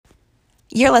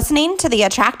You're listening to the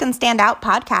Attract and Stand Out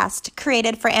podcast,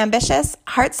 created for ambitious,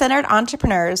 heart-centered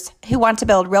entrepreneurs who want to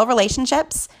build real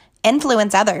relationships,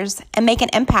 influence others, and make an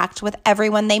impact with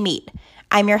everyone they meet.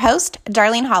 I'm your host,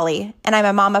 Darlene Holly, and I'm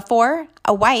a mom of four,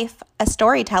 a wife, a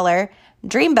storyteller,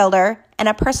 dream builder, and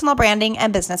a personal branding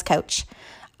and business coach.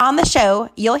 On the show,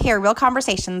 you'll hear real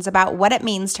conversations about what it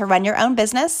means to run your own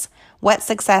business, what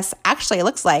success actually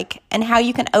looks like, and how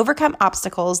you can overcome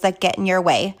obstacles that get in your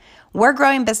way. We're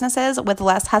growing businesses with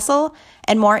less hustle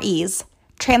and more ease,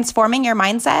 transforming your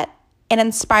mindset and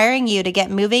inspiring you to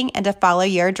get moving and to follow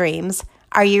your dreams.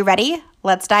 Are you ready?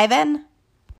 Let's dive in.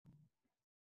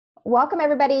 Welcome,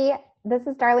 everybody. This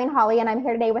is Darlene Holly, and I'm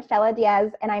here today with Chella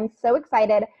Diaz, and I'm so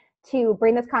excited to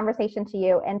bring this conversation to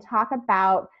you and talk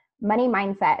about money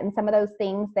mindset and some of those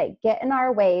things that get in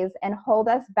our ways and hold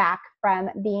us back from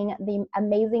being the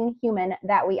amazing human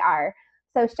that we are.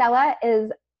 So Chella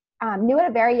knew at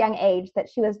a very young age that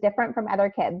she was different from other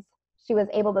kids. She was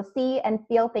able to see and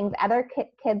feel things other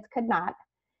kids could not.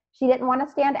 She didn't want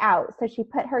to stand out, so she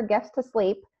put her gifts to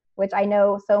sleep, which I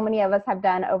know so many of us have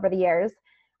done over the years.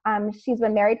 She's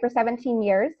been married for 17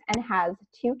 years and has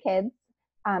two kids,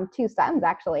 two sons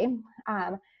actually.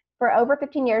 For over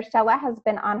 15 years, Chella has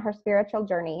been on her spiritual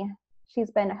journey.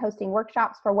 She's been hosting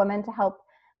workshops for women to help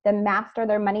them master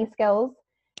their money skills.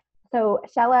 So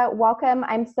Chella, welcome.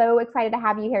 I'm so excited to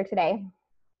have you here today.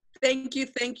 Thank you.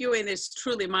 And it's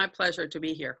truly my pleasure to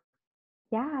be here.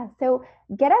 Yeah. So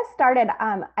get us started.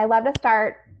 I love to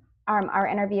start our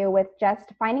interview with just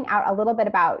finding out a little bit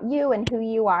about you and who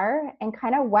you are and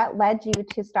kind of what led you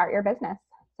to start your business.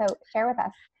 So share with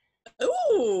us.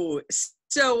 Oh,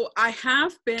 so I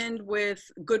have been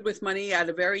good with money at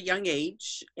a very young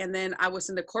age. And then I was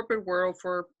in the corporate world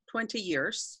for 20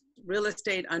 years, real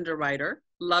estate underwriter,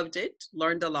 loved it,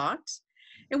 learned a lot.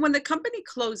 And when the company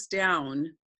closed down,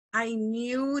 I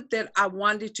knew that I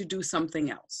wanted to do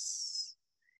something else.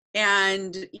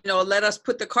 And, let us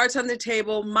put the cards on the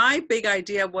table. My big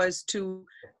idea was to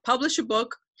publish a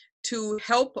book to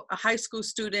help high school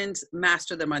students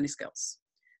master their money skills.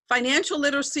 Financial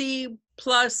literacy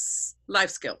plus life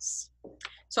skills.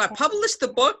 So I published the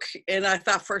book and I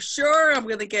thought for sure I'm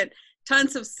going to get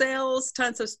tons of sales,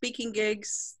 tons of speaking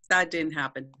gigs. That didn't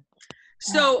happen.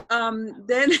 So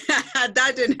then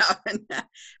that didn't happen.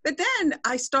 But then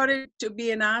I started to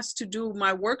being asked to do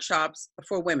my workshops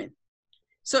for women.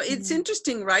 So it's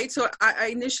interesting, right? So I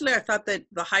initially thought that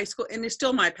the high school, and it's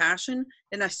still my passion,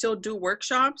 and I still do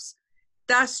workshops.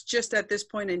 That's just at this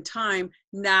point in time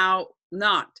now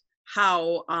not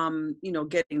how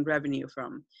getting revenue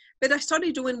from. But I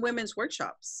started doing women's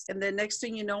workshops, and the next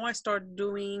thing you know, I started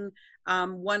doing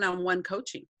one-on-one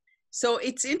coaching. So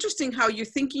it's interesting how you're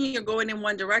thinking you're going in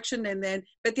one direction,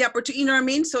 but the opportunity, you know what I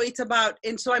mean? So it's about,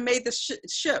 and so I made the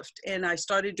shift, and I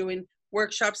started doing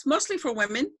workshops mostly for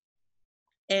women.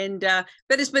 And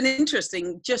but it's been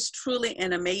interesting, just truly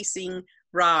an amazing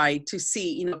ride to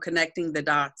see, connecting the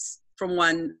dots from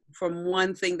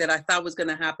one thing that I thought was going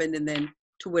to happen, and then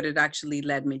to what it actually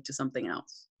led me to something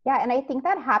else. Yeah, and I think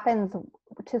that happens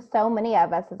to so many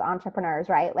of us as entrepreneurs,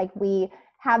 right? Like we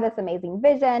have this amazing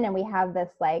vision and we have this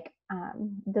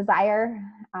desire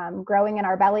growing in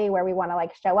our belly where we want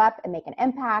to show up and make an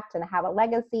impact and have a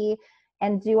legacy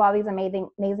and do all these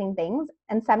amazing things.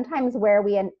 And sometimes where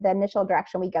the initial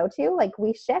direction we go to,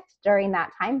 we shift during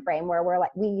that time frame where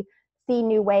we see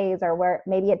new ways or where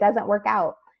maybe it doesn't work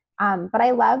out. But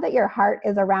I love that your heart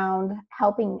is around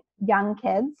helping young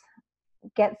kids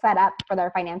get set up for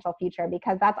their financial future,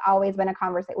 because that's always been a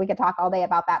conversation. We could talk all day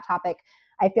about that topic,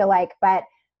 I feel like, but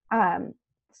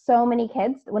so many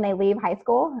kids, when they leave high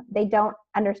school, they don't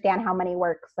understand how money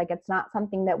works. It's not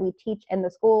something that we teach in the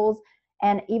schools.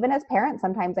 And even as parents,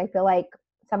 sometimes I feel like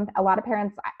a lot of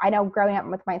parents, I know growing up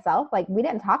with myself, we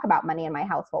didn't talk about money in my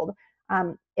household.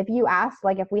 If you asked,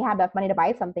 if we had enough money to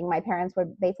buy something, my parents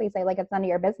would basically say, it's none of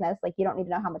your business. You don't need to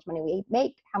know how much money we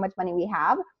make, how much money we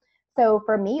have. So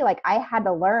for me, I had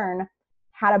to learn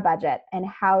how to budget and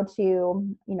how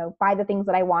to, buy the things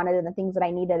that I wanted and the things that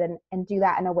I needed and do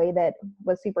that in a way that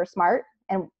was super smart.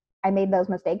 And I made those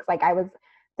mistakes. I was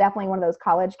definitely one of those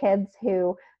college kids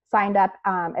who signed up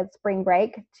at spring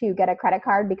break to get a credit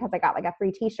card because I got a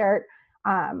free t-shirt.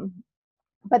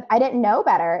 But I didn't know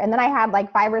better. And then I had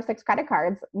 5 or 6 credit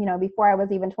cards, before I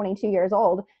was even 22 years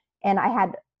old. And I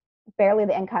had barely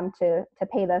the income to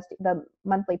pay the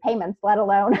monthly payments, let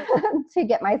alone to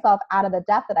get myself out of the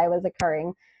debt that I was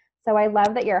incurring. So I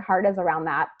love that your heart is around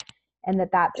that, and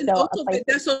that's still a place.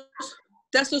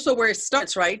 That's also where it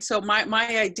starts, right? So my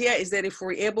idea is that if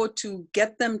we're able to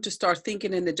get them to start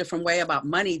thinking in a different way about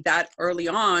money that early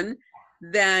on,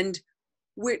 then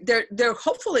they're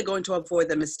hopefully going to avoid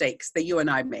the mistakes that you and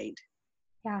I made.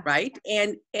 Yeah. Right.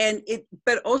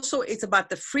 But also it's about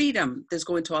the freedom that's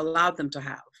going to allow them to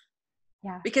have.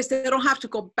 Yeah. Because they don't have to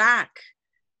go back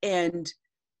and,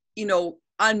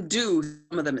 undo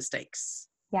some of the mistakes.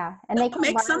 Yeah. And they can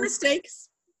make some learn. mistakes,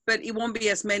 but it won't be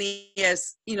as many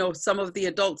as, some of the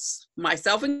adults,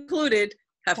 myself included,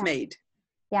 have made.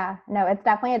 Yeah, no, it's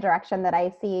definitely a direction that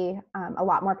I see a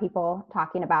lot more people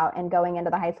talking about and going into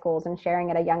the high schools and sharing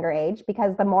at a younger age,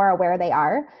 because the more aware they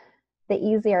are, the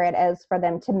easier it is for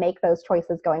them to make those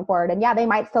choices going forward. And yeah, they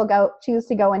might still choose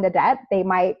to go into debt. They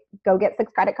might go get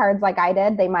 6 credit cards like I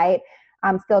did. They might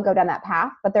still go down that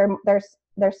path, but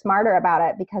they're smarter about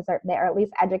it because they're at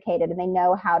least educated and they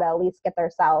know how to at least get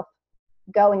themselves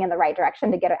going in the right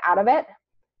direction to get it out of it.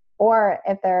 Or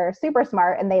if they're super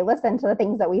smart and they listen to the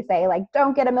things that we say, like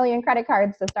don't get 1 million credit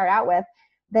cards to start out with,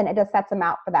 then it just sets them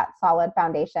out for that solid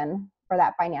foundation for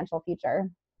that financial future.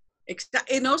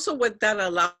 And also what that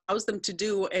allows them to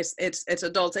do as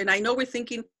adults. And I know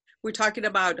we're talking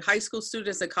about high school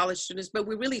students and college students, but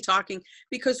we're really talking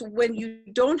because when you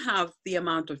don't have the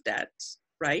amount of debt,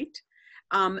 right,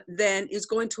 then it's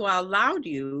going to allow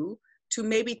you to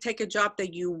maybe take a job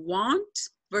that you want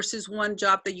versus one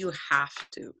job that you have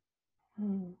to.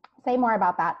 Say more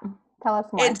about that. Tell us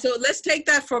more. And so let's take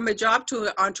that from a job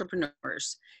to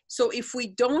entrepreneurs. So if we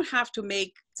don't have to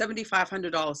make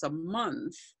 $7,500 a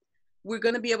month, we're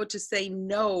going to be able to say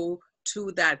no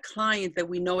to that client that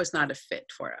we know is not a fit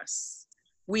for us.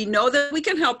 We know that we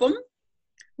can help them.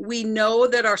 We know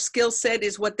that our skill set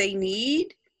is what they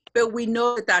need, but we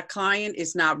know that that client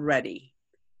is not ready.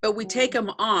 But we take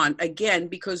them on again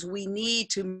because we need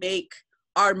to make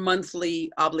our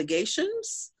monthly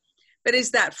obligations. But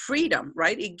it's that freedom,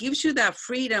 right? It gives you that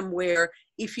freedom where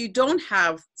if you don't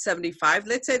have 75,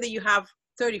 let's say that you have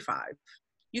 35,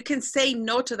 you can say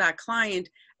no to that client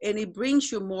and it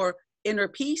brings you more inner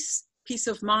peace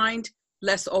of mind,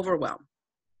 less overwhelm.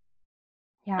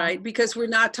 Yeah. Right? Because we're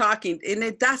not talking,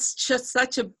 and that's just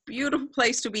such a beautiful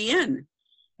place to be in.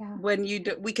 Yeah. When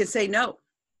we can say no.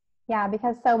 Yeah,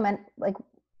 because like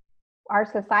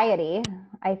our society,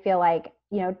 I feel like,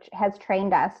 has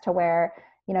trained us to where,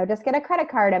 just get a credit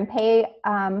card and pay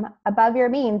above your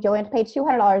means. You only have to pay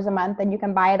 $200 a month and you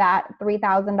can buy that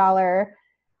 $3,000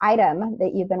 item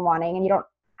that you've been wanting and you don't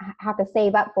have to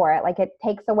save up for it. Like it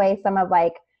takes away some of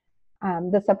like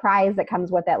the surprise that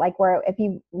comes with it. Like where if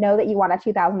you know that you want a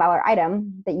 $2,000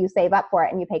 item, that you save up for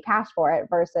it and you pay cash for it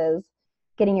versus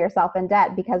getting yourself in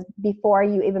debt, because before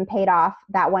you even paid off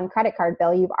that one credit card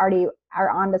bill, you've already are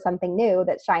onto something new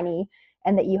that's shiny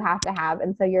and that you have to have.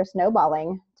 And so you're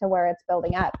snowballing to where it's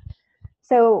building up.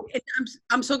 So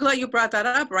I'm so glad you brought that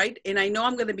up, right? And I know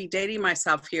I'm going to be dating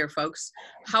myself here, folks.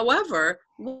 However,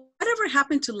 whatever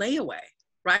happened to layaway,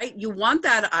 right? You want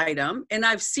that item. And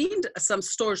I've seen some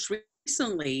stores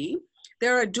recently, they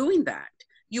are doing that.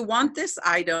 You want this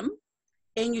item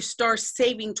and you start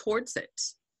saving towards it.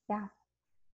 Yeah.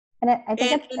 And I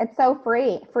think it's so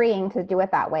freeing to do it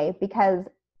that way because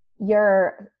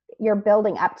you're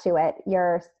building up to it.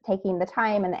 You're taking the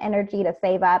time and the energy to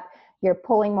save up. You're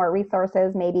pulling more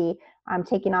resources, maybe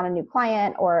taking on a new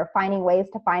client or finding ways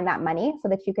to find that money so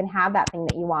that you can have that thing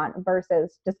that you want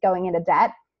versus just going into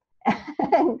debt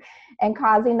and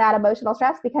causing that emotional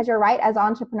stress. Because you're right, as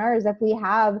entrepreneurs, if we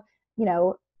have,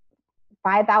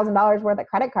 $5,000 worth of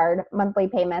credit card monthly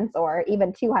payments or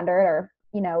even $200 or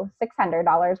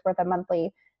 $600 worth of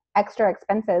monthly extra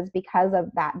expenses because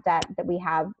of that debt that we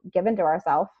have given to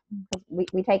ourselves.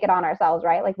 We take it on ourselves,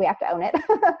 right? Like we have to own it.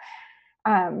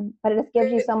 But it just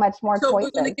gives you so much more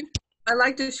choices. I'd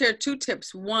like to share 2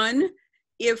 tips. One,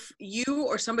 if you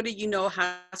or somebody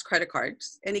has credit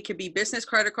cards, and it could be business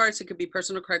credit cards, it could be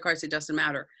personal credit cards, it doesn't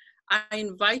matter. I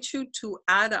invite you to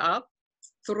add up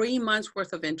 3 months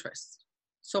worth of interest.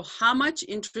 So how much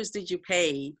interest did you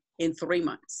pay in 3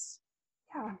 months?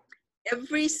 Yeah.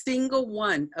 Every single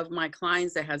one of my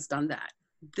clients that has done that,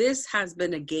 this has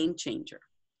been a game changer.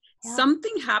 Yeah.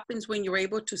 Something happens when you're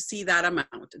able to see that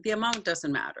amount. The amount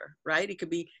doesn't matter, right? It could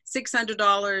be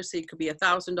 $600, it could be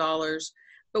 $1,000.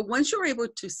 But once you're able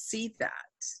to see that,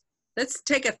 let's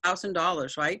take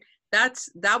 $1,000, right?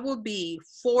 That will be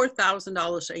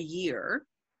 $4,000 a year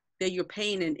that you're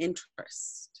paying in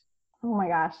interest. Oh my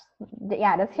gosh.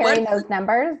 Yeah, just hearing those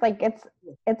numbers, like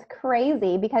it's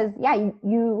crazy because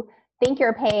you think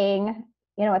you're paying,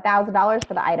 $1,000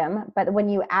 for the item, but when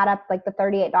you add up like the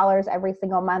 $38 every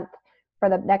single month for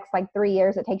the next like 3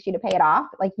 years it takes you to pay it off,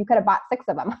 like you could have bought 6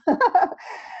 of them.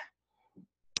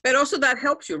 But also that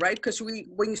helps you, right? Because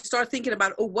when you start thinking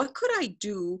about, what could I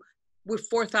do with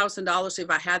 $4,000 if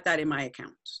I had that in my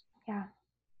account? Yeah.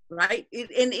 right?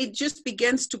 And it just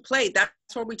begins to play. That's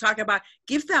what we talk about.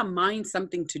 Give that mind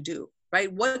something to do,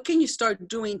 right? What can you start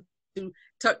doing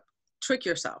to trick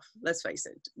yourself? Let's face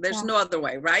it. There's Yeah. no other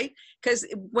way, right? Because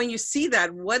when you see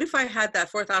that, what if I had that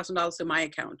 $4,000 in my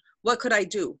account? What could I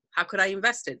do? How could I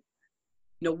invest it?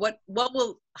 You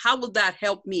know, how will that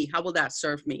help me? How will that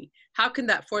serve me? How can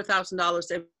that $4,000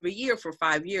 every year for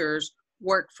 5 years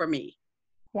work for me?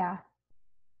 Yeah.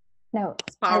 No,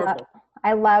 It's powerful.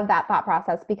 I love that thought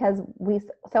process, because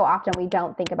so often we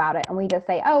don't think about it, and we just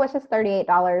say, oh, it's just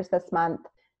 $38 this month.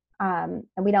 And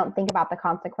we don't think about the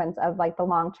consequence of like the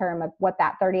long term of what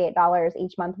that $38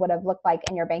 each month would have looked like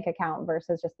in your bank account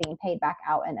versus just being paid back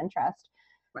out in interest.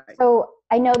 Right. So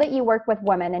I know that you work with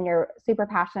women, and you're super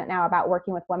passionate now about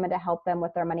working with women to help them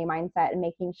with their money mindset and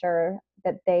making sure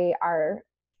that they are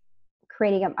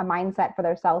creating a mindset for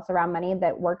themselves around money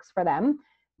that works for them.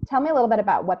 Tell me a little bit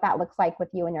about what that looks like with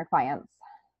you and your clients.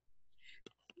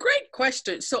 Great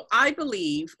question. So I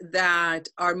believe that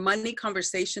our money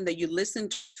conversation that you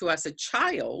listened to as a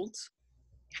child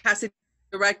has a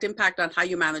direct impact on how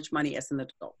you manage money as an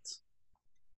adult.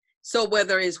 So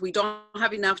whether it's we don't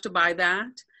have enough to buy that,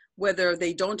 whether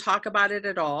they don't talk about it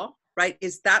at all, right?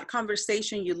 Is that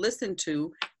conversation you listen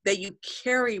to that you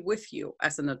carry with you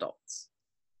as an adult?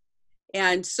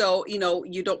 And so, you know,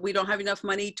 we don't have enough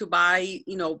money to buy,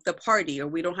 you know, the party, or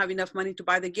we don't have enough money to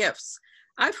buy the gifts.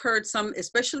 I've heard some,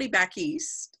 especially back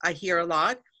east, I hear a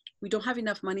lot, we don't have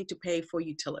enough money to pay for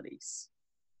utilities,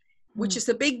 which is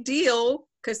a big deal,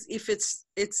 because if it's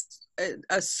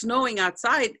snowing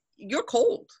outside, you're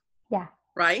cold. Yeah.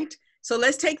 Right? So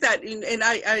let's take that, and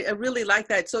I really like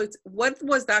that. So it's, what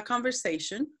was that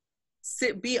conversation?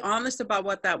 Be honest about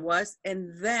what that was,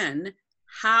 and then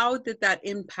how did that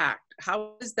impact?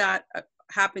 How is that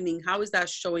happening? How is that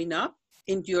showing up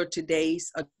in your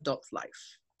today's adult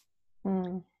life?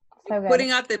 So good. Putting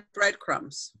out the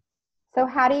breadcrumbs. So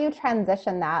how do you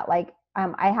transition that? Like,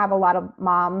 I have a lot of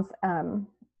moms and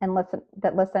listen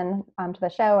to the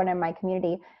show and in my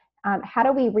community. How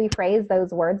do we rephrase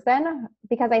those words then?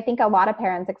 Because I think a lot of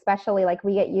parents, especially, like,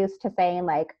 we get used to saying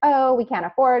like, oh, we can't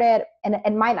afford it. And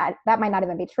that might not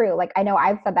even be true. Like, I know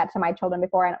I've said that to my children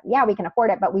before, and yeah, we can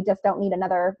afford it, but we just don't need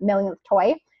another millionth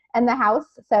toy in the house.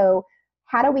 So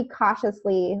how do we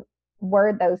cautiously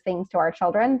word those things to our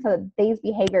children so that these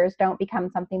behaviors don't become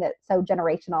something that's so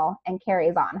generational and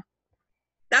carries on?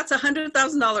 That's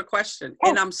 $100,000 question.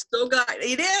 And I'm still got,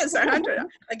 it is 100.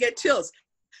 I get chills.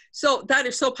 So that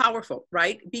is so powerful,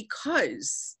 right?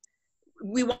 Because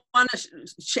we want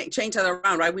to change that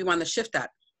around, right? We want to shift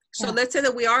that. So let's say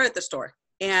that we are at the store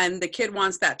and the kid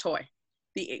wants that toy.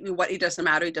 It doesn't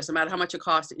matter. It doesn't matter how much it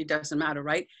costs. It doesn't matter,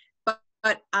 right?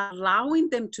 But allowing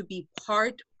them to be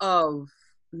part of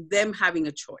them having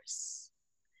a choice.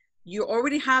 You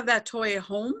already have that toy at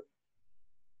home.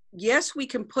 Yes, we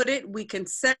can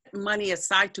set money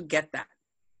aside to get that.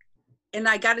 And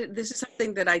this is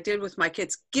something that I did with my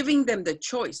kids, giving them the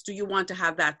choice. Do you want to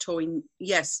have that toy?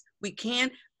 Yes, we can,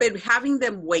 but having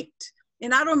them wait.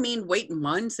 And I don't mean wait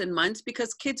months and months,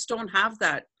 because kids don't have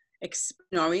that, you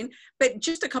know what I mean? But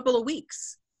just a couple of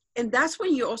weeks. And that's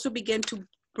when you also begin to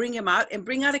bring them out and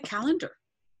bring out a calendar.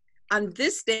 On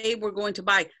this day, we're going to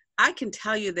buy. I can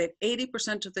tell you that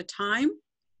 80% of the time,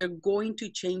 they're going to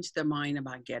change their mind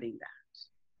about getting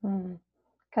that.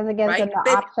 Because it gives them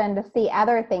the option to see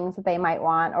other things that they might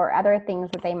want or other things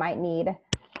that they might need,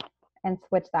 and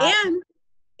switch that.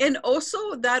 And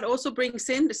also that also brings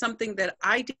in something that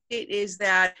I did, is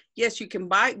that, yes, we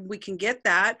can get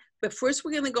that, but first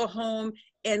we're going to go home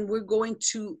and we're going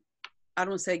to, I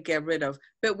don't say get rid of,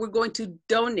 but we're going to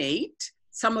donate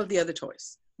some of the other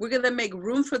toys. We're going to make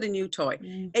room for the new toy.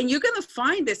 And you're going to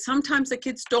find that sometimes the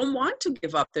kids don't want to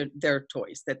give up their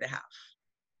toys that they have.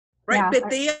 Right?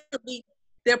 Yeah. But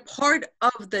they're part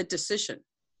of the decision.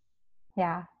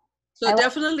 Yeah. So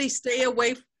definitely stay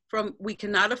away from, we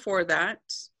cannot afford that,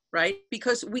 right?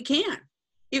 Because we can.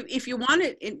 If you want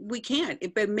it, we can.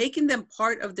 But making them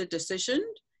part of the decision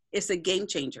is a game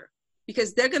changer,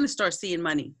 because they're going to start seeing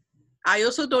money. I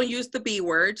also don't use the B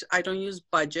word. I don't use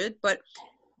budget, but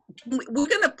we're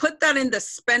going to put that in the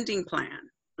spending plan,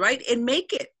 right? And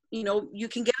make it, you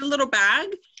can get a little bag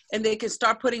and they can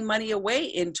start putting money away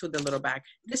into the little bag.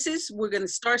 We're going to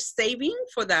start saving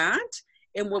for that.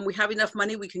 And when we have enough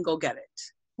money, we can go get it.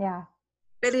 Yeah.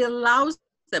 But it allows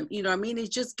them, it's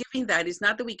just giving that. It's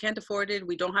not that we can't afford it.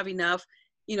 We don't have enough,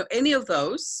 any of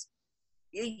those.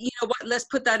 You know what? Let's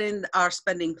put that in our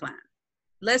spending plan.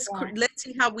 Let's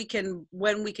see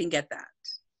when we can get that.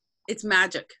 It's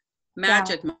magic,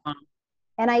 Mom.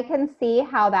 And I can see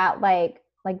how that like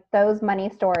those money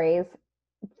stories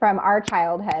from our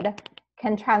childhood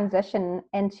can transition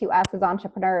into us as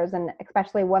entrepreneurs, and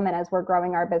especially women as we're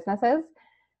growing our businesses.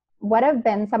 What have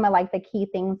been some of like the key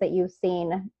things that you've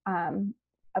seen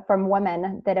from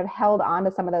women that have held on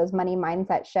to some of those money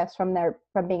mindset shifts from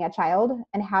being a child,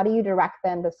 and how do you direct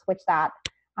them to switch that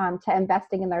to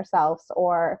investing in themselves,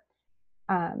 or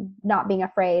not being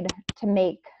afraid to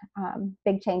make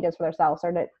big changes for themselves,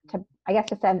 or to I guess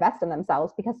just to invest in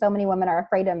themselves, because so many women are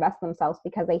afraid to invest in themselves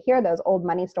because they hear those old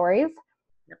money stories.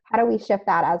 Yep. How do we shift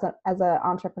that as an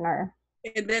entrepreneur?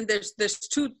 And then there's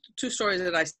two stories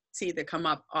that I see that come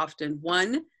up often.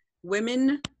 One,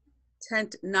 women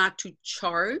tend not to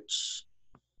charge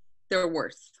their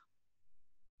worth,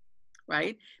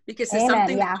 right? Because it's Amen.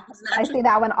 something Yeah, that I see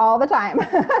that one all the time.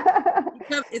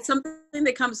 it's something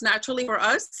that comes naturally for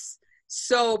us.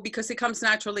 So because it comes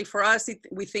naturally for us,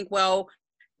 we think, well,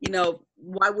 you know,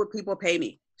 why would people pay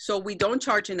me? So we don't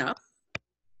charge enough.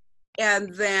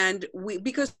 And then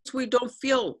because we don't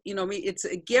feel, you know, it's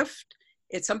a gift.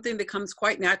 It's something that comes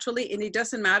quite naturally, and it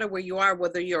doesn't matter where you are,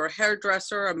 whether you're a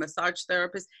hairdresser, a massage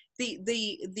therapist,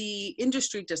 the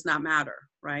industry does not matter,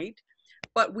 right?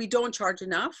 But we don't charge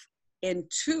enough. And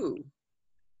two,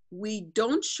 we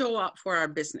don't show up for our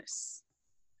business.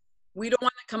 We don't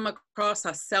want to come across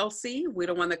as salesy. We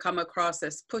don't want to come across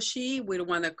as pushy. We don't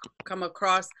want to come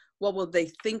across, what will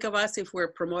they think of us if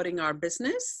we're promoting our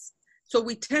business? So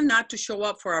we tend not to show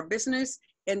up for our business,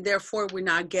 and therefore we're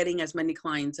not getting as many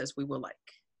clients as we would like.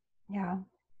 Yeah.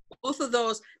 Both of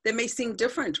those, they may seem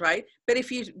different, right? But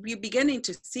if you're beginning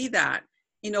to see that,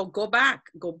 you know, go back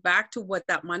to what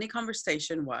that money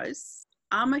conversation was.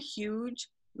 I'm a huge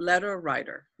letter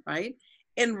writer, right?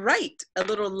 And write a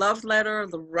little love letter,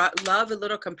 a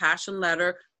little compassion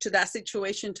letter to that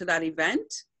situation, to that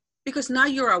event, because now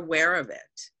you're aware of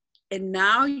it. And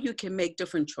now you can make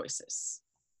different choices.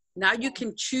 Now you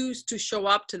can choose to show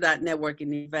up to that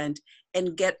networking event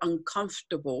and get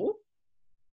uncomfortable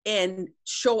and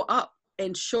show up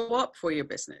for your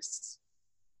business,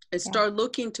 and start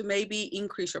looking to maybe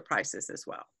increase your prices as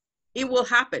well. It will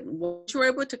happen once you're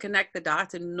able to connect the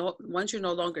dots, and once you're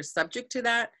no longer subject to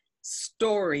that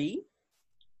story.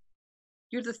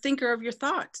 You're the thinker of your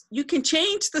thoughts. You can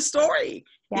change the story.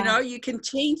 Yeah. You know, you can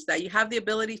change that. You have the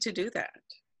ability to do that.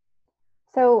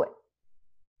 So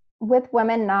with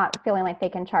women not feeling like they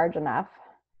can charge enough,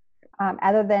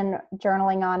 other than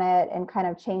journaling on it and kind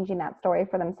of changing that story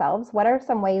for themselves, what are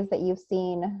some ways that you've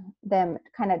seen them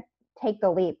kind of take the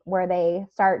leap where they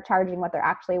start charging what they're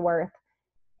actually worth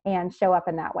and show up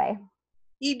in that way?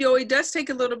 You know, it does take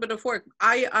a little bit of work.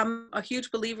 I am a huge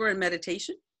believer in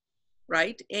meditation,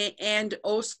 right? And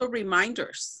also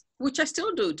reminders, which I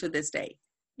still do to this day.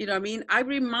 You know what I mean? I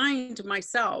remind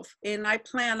myself, and I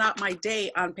plan out my day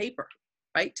on paper,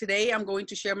 right? Today I'm going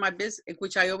to share my business,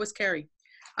 which I always carry.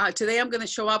 Today I'm going to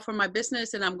show up for my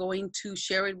business, and I'm going to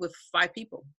share it with 5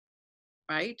 people,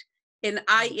 right? And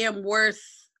I am worth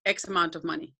X amount of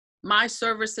money. My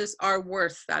services are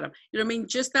worth that. You know what I mean?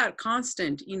 Just that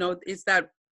constant, you know, is that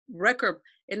record.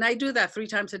 And I do that 3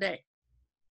 times a day,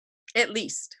 at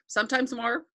least. Sometimes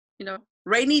more, you know.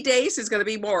 Rainy days is going to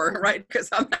be more, right? Because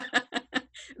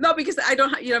no, because I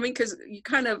don't, you know what I mean? Because you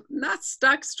kind of not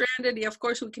stuck, stranded. Yeah, of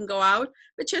course we can go out,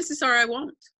 but chances are I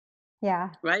won't. Yeah.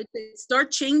 Right. Start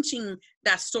changing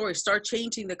that story. Start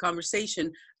changing the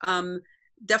conversation.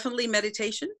 Definitely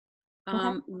meditation.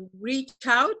 Reach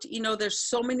out. You know, there's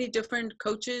so many different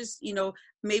coaches, you know,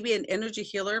 maybe an energy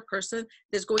healer person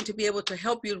that's going to be able to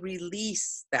help you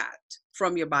release that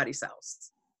from your body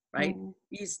cells. Right.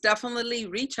 You definitely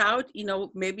reach out, you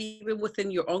know, maybe even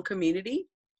within your own community.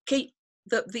 Okay.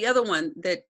 The other one,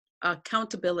 that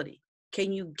accountability.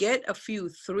 Can you get a few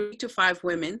 3 to 5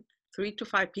 women, 3 to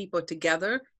 5 people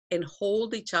together and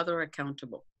hold each other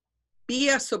accountable? Be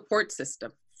a support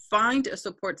system. Find a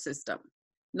support system.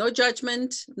 No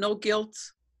judgment, no guilt,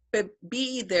 but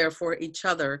be there for each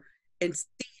other and see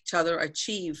each other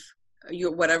achieve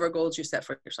your whatever goals you set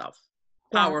for yourself.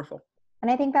 Powerful. Yeah. And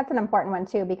I think that's an important one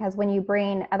too, because when you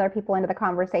bring other people into the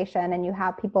conversation and you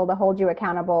have people to hold you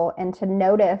accountable and to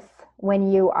notice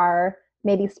when you are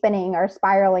maybe spinning or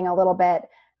spiraling a little bit,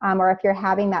 or if you're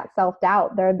having that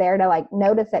self-doubt, they're there to like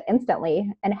notice it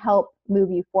instantly and help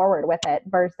move you forward with it,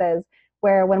 versus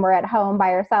where when we're at home by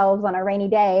ourselves on a rainy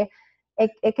day,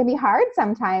 it can be hard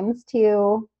sometimes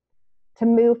to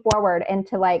move forward and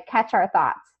to like catch our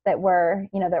thoughts that we're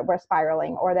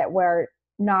spiraling, or that we're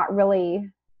not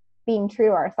really being true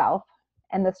to ourselves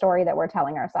and the story that we're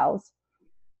telling ourselves.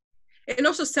 And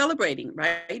also celebrating,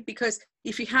 right? Because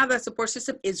if you have that support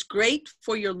system, it's great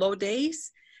for your low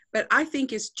days, but I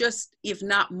think it's just, if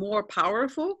not more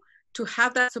powerful, to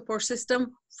have that support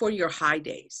system for your high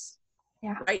days.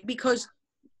 Yeah. Right? Because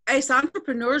as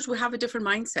entrepreneurs, we have a different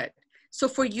mindset. So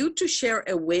for you to share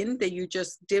a win that you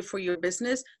just did for your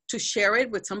business, to share it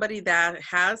with somebody that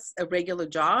has a regular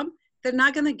job, they're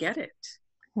not going to get it.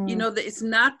 You know, it's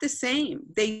not the same.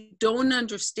 They don't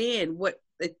understand what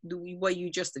you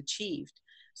just achieved.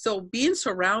 So being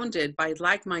surrounded by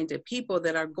like-minded people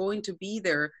that are going to be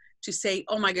there to say,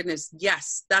 oh my goodness,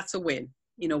 yes, that's a win.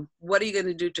 You know, what are you going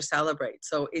to do to celebrate?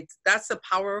 So that's the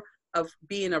power of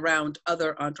being around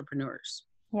other entrepreneurs.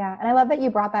 Yeah. And I love that you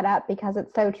brought that up because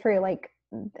it's so true. Like,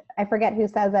 I forget who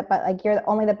says it, but like, you're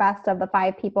only the best of the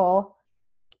 5 people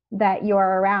that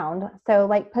you're around. So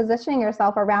like positioning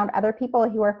yourself around other people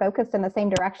who are focused in the same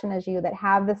direction as you, that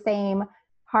have the same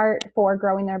heart for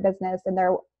growing their business, and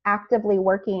they're actively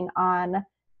working on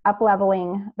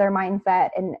up-leveling their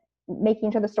mindset and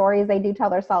making sure the stories they do tell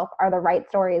themselves are the right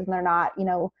stories, and they're not, you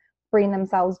know, bringing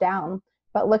themselves down,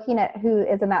 but looking at who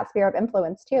is in that sphere of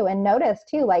influence too. And notice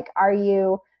too, like, are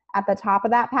you at the top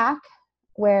of that pack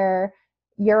where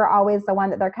you're always the one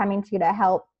that they're coming to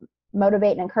help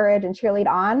motivate and encourage and cheerlead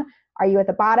on? Are you at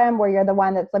the bottom where you're the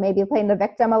one that's maybe playing the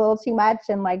victim a little too much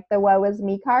and like the woe is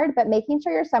me card? But making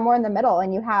sure you're somewhere in the middle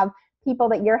and you have people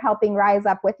that you're helping rise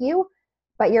up with you,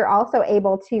 but you're also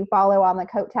able to follow on the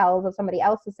coattails of somebody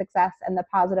else's success and the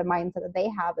positive mindset that they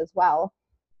have as well.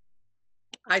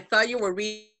 I thought you were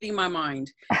reading my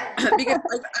mind because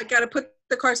I got to put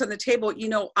the cards on the table. You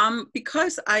know,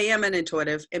 because I am an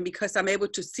intuitive, and because I'm able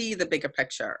to see the bigger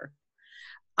picture,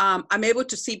 I'm able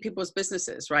to see people's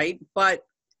businesses, right? But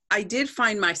I did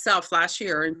find myself last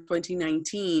year in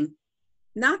 2019,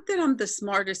 not that I'm the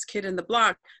smartest kid in the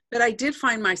block, but I did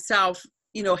find myself,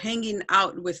 you know, hanging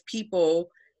out with people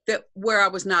where I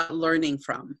was not learning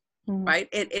from, right?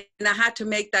 And I had to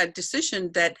make that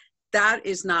decision that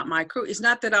is not my crew. It's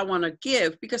not that I want to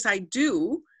give, because I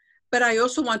do, but I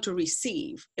also want to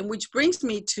receive. And which brings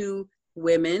me to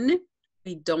women.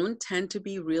 We don't tend to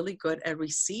be really good at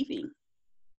receiving.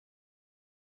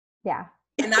 Yeah.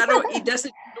 And it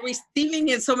doesn't, receiving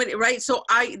in so many, right? So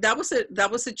that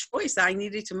was a choice I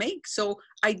needed to make. So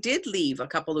I did leave a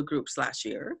couple of groups last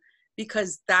year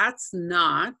because that's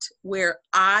not where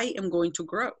I am going to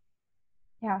grow.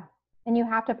 Yeah. And you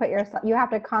have to you have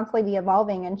to constantly be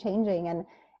evolving and changing.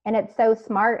 And it's so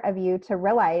smart of you to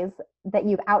realize that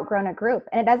you've outgrown a group.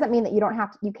 And it doesn't mean that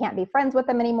you can't be friends with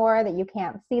them anymore, that you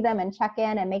can't see them and check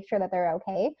in and make sure that they're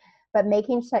okay, but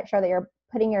making sure that you're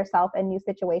putting yourself in new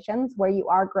situations where you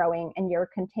are growing and you're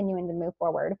continuing to move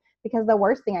forward. Because the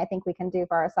worst thing I think we can do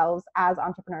for ourselves as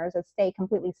entrepreneurs is stay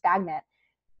completely stagnant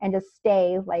and just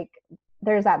stay like,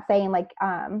 there's that saying, like,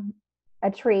 a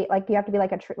tree, like you have to be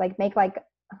like a tree, like make like,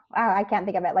 I can't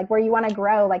think of it, like where you want to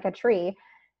grow like a tree,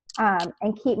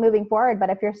 and keep moving forward. But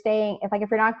if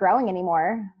you're not growing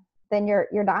anymore, then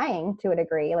you're dying to a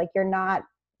degree. Like, you're not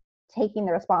taking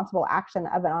the responsible action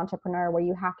of an entrepreneur, where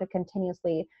you have to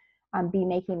continuously be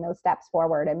making those steps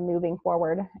forward and moving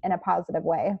forward in a positive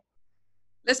way.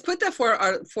 Let's put that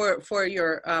for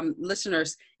your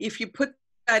listeners. If you put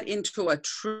that into a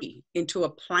tree, into a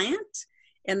plant,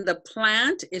 and the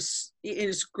plant is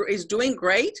doing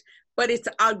great, but it's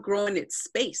outgrowing its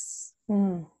space.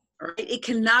 Right? It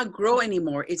cannot grow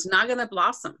anymore. It's not going to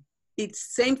blossom.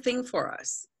 It's same thing for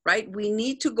us, right? We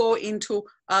need to go into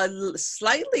a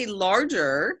slightly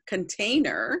larger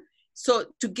container so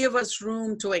to give us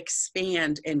room to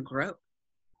expand and grow.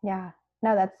 Yeah,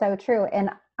 no, that's so true. And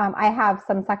I have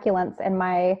some succulents in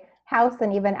my house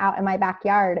and even out in my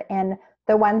backyard. And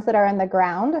the ones that are in the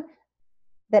ground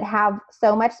that have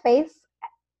so much space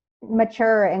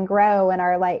mature and grow and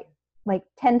are like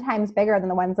 10 times bigger than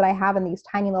the ones that I have in these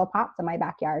tiny little pots in my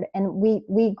backyard. And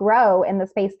we grow in the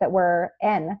space that we're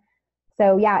in.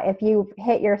 So yeah, if you've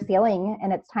hit your ceiling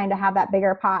and it's time to have that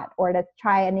bigger pot or to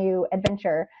try a new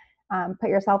adventure, put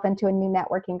yourself into a new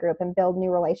networking group and build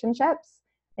new relationships.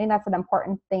 I think that's an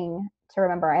important thing to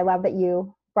remember. I love that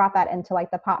you brought that into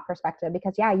like the pot perspective,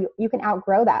 because yeah, you can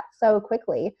outgrow that so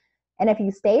quickly. And if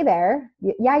you stay there,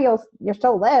 you'll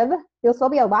still live, you'll still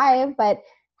be alive, but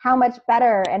how much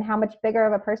better and how much bigger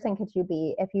of a person could you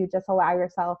be if you just allow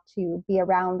yourself to be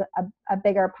around a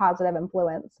bigger positive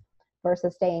influence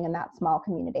versus staying in that small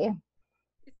community?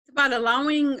 It's about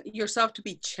allowing yourself to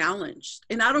be challenged.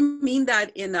 And I don't mean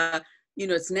that in a,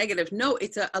 it's negative. No,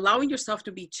 it's allowing yourself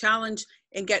to be challenged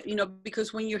and get,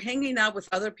 because when you're hanging out with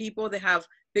other people that have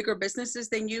bigger businesses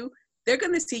than you, they're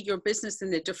going to see your business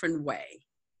in a different way.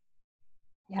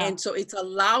 Yeah. And so it's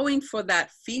allowing for that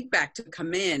feedback to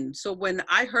come in. So when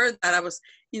I heard that, I was,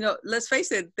 let's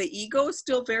face it, the ego is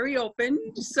still very open.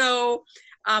 So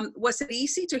was it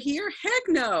easy to hear? Heck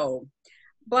no.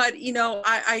 But,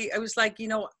 I was like,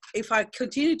 if I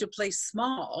continue to play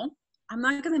small, I'm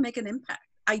not going to make an impact.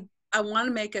 I want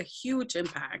to make a huge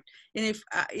impact. And if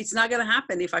it's not going to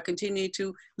happen if I continue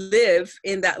to live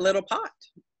in that little pot.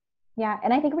 Yeah.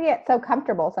 And I think we get so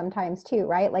comfortable sometimes too,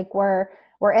 right? Like we're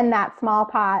in that small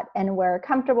pot and we're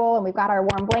comfortable and we've got our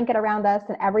warm blanket around us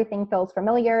and everything feels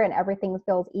familiar and everything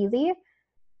feels easy.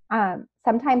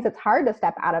 Sometimes it's hard to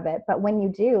step out of it, but when you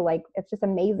do, like, it's just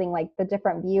amazing, like the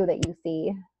different view that you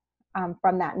see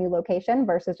from that new location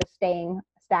versus just staying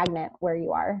stagnant where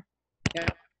you are. Yeah,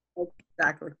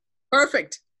 exactly.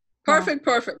 Perfect. Perfect.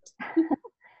 Yeah. Perfect.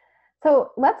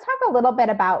 So let's talk a little bit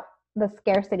about the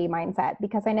scarcity mindset,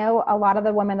 because I know a lot of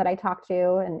the women that I talk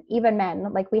to, and even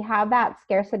men, like we have that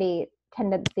scarcity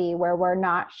tendency where we're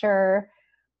not sure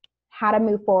how to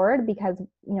move forward because,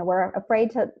 you know, we're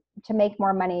afraid to make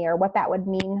more money or what that would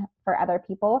mean for other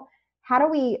people. How do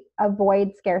we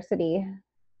avoid scarcity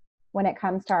when it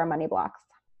comes to our money blocks?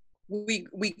 We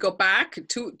go back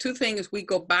to two things. We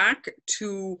go back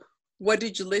to what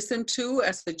did you listen to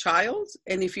as a child?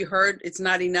 And if you heard it's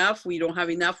not enough, we don't have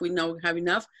enough, we don't have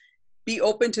enough, be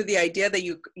open to the idea that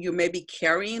you may be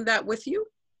carrying that with you.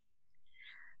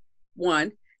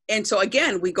 One. And so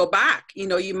again, we go back, you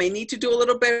know, you may need to do a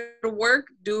little bit of work,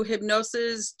 do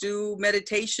hypnosis, do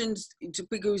meditations,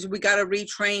 because we got to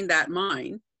retrain that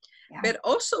mind. Yeah. But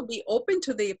also be open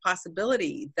to the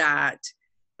possibility that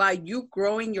by you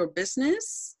growing your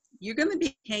business, you're going to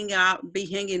be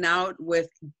hanging out with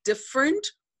different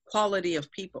quality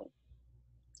of people.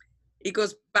 It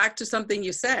goes back to something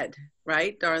you said,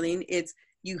 right, Darlene? It's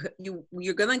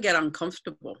you're going to get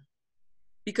uncomfortable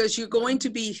because you're going to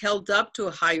be held up to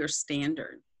a higher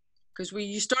standard. Because when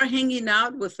you start hanging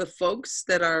out with the folks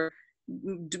that are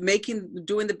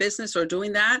doing the business or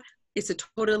doing that, it's a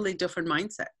totally different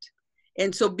mindset.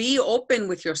 And so be open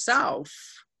with yourself.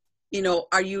 You know,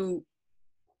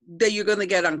 that you're going to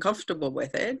get uncomfortable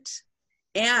with it,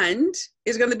 and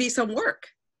it's going to be some work,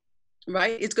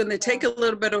 right? It's going to take a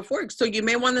little bit of work. So you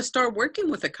may want to start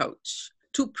working with a coach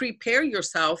to prepare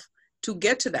yourself to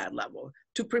get to that level,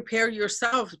 to prepare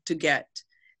yourself to get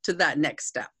to that next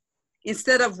step.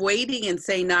 Instead of waiting and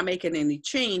saying, not making any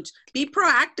change, be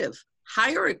proactive,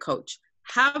 hire a coach,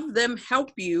 have them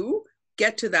help you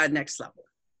get to that next level.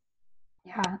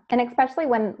 Yeah. And especially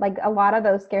when like a lot of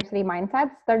those scarcity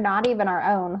mindsets, they're not even our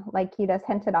own, like you just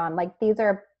hinted on, like these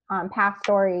are past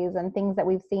stories and things that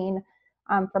we've seen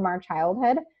from our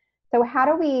childhood. So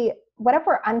what if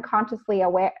we're unconsciously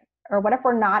aware, or what if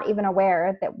we're not even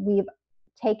aware that we've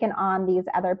taken on these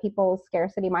other people's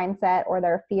scarcity mindset or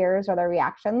their fears or their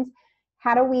reactions?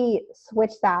 How do we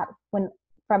switch that from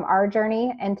our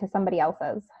journey into somebody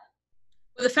else's?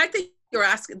 Well, the fact that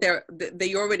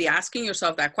you're already asking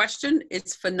yourself that question,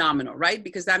 it's phenomenal, right?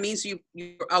 Because that means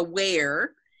you're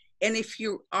aware. And if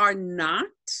you are not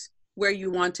where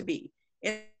you want to be,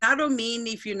 and I don't mean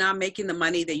if you're not making the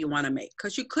money that you want to make,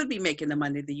 because you could be making the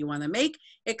money that you want to make,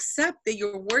 except that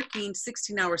you're working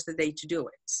 16 hours a day to do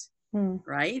it,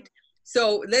 right?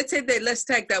 So let's take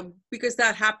that, because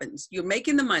that happens. You're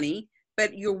making the money,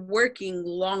 but you're working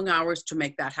long hours to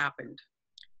make that happen.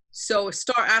 So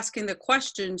start asking the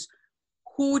questions.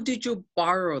 Who did you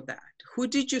borrow that? Who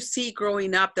did you see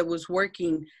growing up that was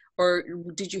working? Or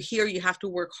did you hear you have to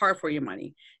work hard for your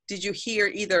money? Did you hear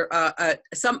either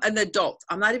an adult?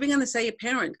 I'm not even going to say a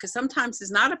parent, because sometimes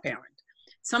it's not a parent.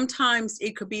 Sometimes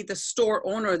it could be the store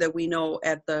owner that we know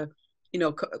at the,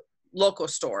 local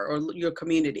store or your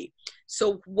community.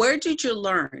 So where did you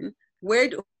learn? Where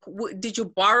did you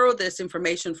borrow this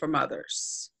information from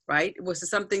others, right? Was it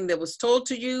something that was told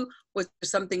to you? Was it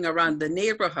something around the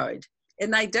neighborhood?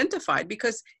 And identified,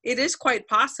 because it is quite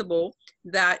possible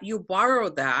that you borrow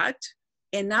that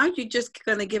and now you're just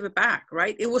going to give it back,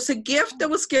 right? It was a gift that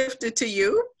was gifted to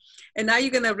you, and now you're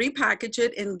going to repackage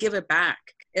it and give it back.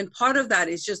 And part of that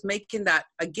is just making that,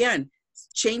 again,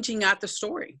 changing out the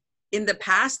story. In the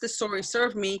past, the story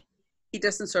served me. It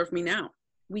doesn't serve me now.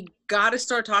 We got to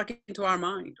start talking to our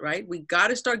mind, right? We got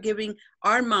to start giving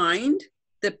our mind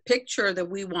the picture that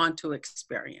we want to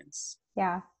experience.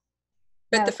 Yeah.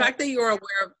 But the fact that you're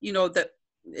aware of, that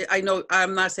I know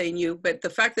I'm not saying you, but the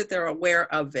fact that they're aware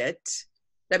of it,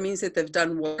 that means that they've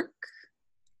done work.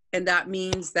 And that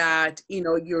means that,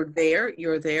 you're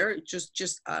there,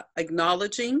 just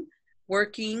acknowledging,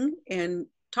 working, and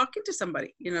talking to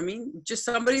somebody, just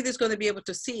somebody that's going to be able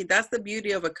to see. That's the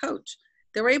beauty of a coach.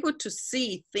 They're able to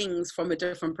see things from a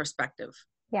different perspective.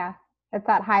 Yeah. It's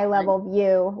that high level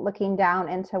view, looking down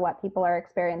into what people are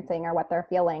experiencing or what they're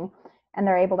feeling. And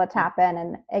they're able to tap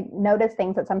in and notice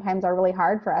things that sometimes are really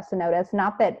hard for us to notice.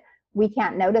 Not that we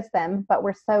can't notice them, but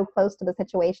we're so close to the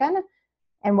situation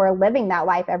and we're living that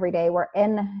life every day. We're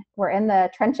in the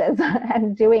trenches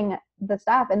and doing the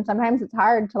stuff. And sometimes it's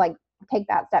hard to like take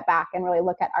that step back and really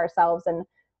look at ourselves and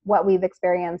what we've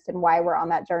experienced and why we're on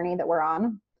that journey that we're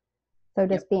on. So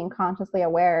just being consciously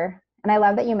aware. And I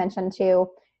love that you mentioned too,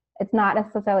 it's not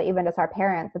necessarily even just our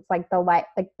parents. It's like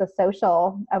like the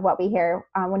social of what we hear.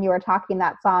 When you were talking,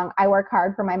 that song, I Work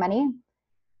Hard for My Money,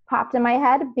 popped in my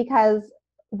head, because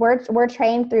we're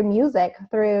trained through music,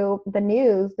 through the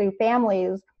news, through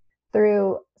families,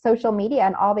 through social media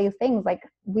and all these things. Like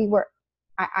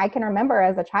I can remember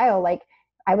as a child, like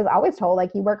I was always told,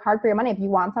 like, you work hard for your money. If you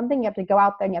want something, you have to go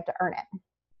out there and you have to earn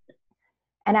it.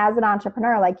 And as an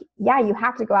entrepreneur, like, yeah, you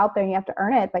have to go out there and you have to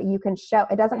earn it, but you can show,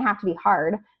 it doesn't have to be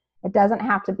hard. It doesn't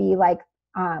have to be like,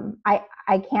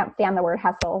 I can't stand the word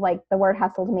hustle. Like the word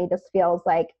hustle to me just feels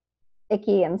like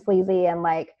icky and sleazy, and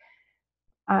like,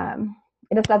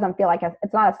 it just doesn't feel like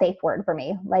it's not a safe word for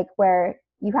me. Like where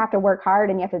you have to work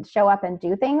hard and you have to show up and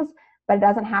do things, but it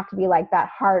doesn't have to be like that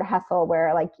hard hustle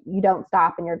where like you don't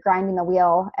stop and you're grinding the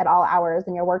wheel at all hours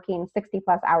and you're working 60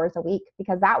 plus hours a week.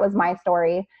 Because that was my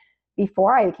story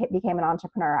before I became an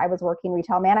entrepreneur. I was working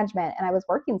retail management and I was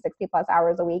working 60 plus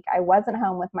hours a week. I wasn't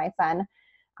home with my son,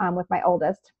 with my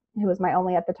oldest, who was my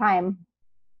only at the time.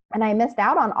 And I missed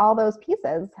out on all those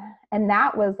pieces. And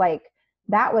that was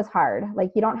hard.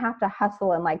 Like you don't have to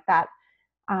hustle in like that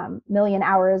million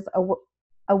hours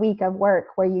a week of work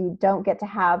where you don't get to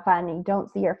have fun, and you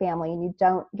don't see your family, and you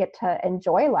don't get to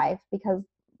enjoy life, because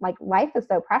like life is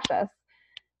so precious.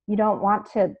 You don't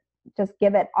want to just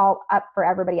give it all up for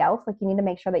everybody else. Like you need to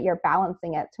make sure that you're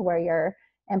balancing it to where you're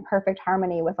in perfect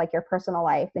harmony with like your personal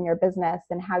life and your business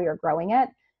and how you're growing it.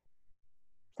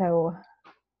 So,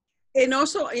 and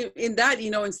also in that,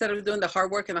 instead of doing the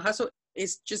hard work and the hustle,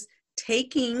 it's just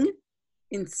taking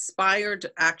inspired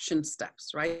action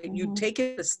steps, right? Mm-hmm. You take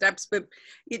the steps, but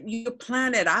you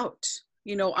plan it out.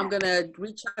 I'm going to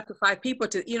reach out to 5 people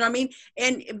to, what I mean?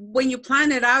 And when you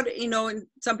plan it out, and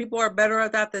some people are better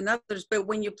at that than others, but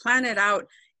when you plan it out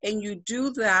and you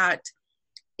do that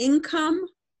income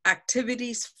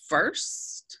activities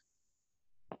first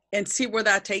and see where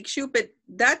that takes you, but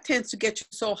that tends to get you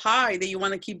so high that you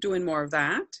want to keep doing more of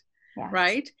that,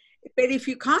 right? But if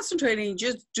you concentrate and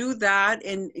just do that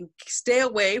and stay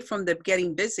away from the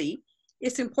getting busy,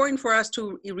 it's important for us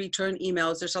to return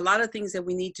emails. There's a lot of things that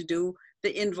we need to do,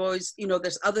 the invoice,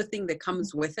 there's other thing that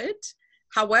comes with it.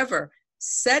 However,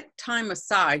 set time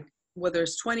aside, whether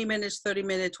it's 20 minutes, 30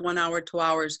 minutes, 1 hour, 2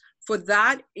 hours, for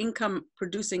that income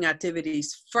producing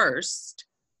activities first,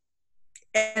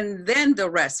 and then the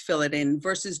rest fill it in,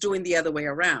 versus doing the other way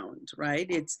around, right?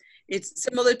 It's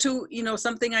similar to,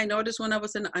 something I noticed when I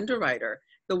was an underwriter.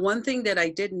 The one thing that I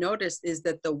did notice is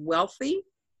that the wealthy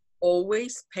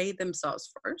always pay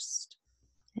themselves first.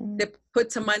 They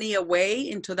put some money away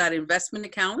into that investment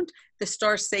account. They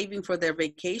start saving for their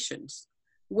vacations,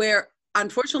 where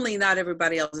unfortunately not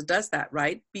everybody else does that,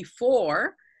 right?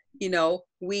 Before,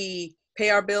 we pay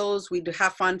our bills, we do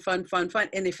have fun.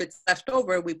 And if it's left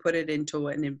over, we put it into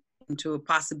a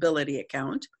possibility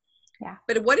account. Yeah.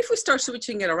 But what if we start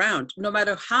switching it around? No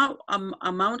matter how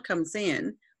amount comes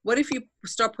in, what if you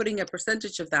start putting a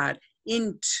percentage of that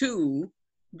into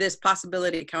this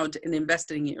possibility account and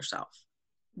investing in yourself?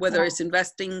 Whether it's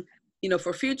investing,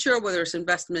 for future, whether it's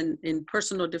investment in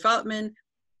personal development,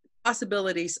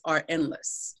 possibilities are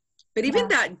endless. But even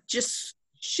that just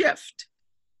shift,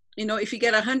 if you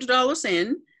get $100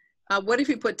 in, what if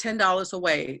you put $10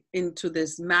 away into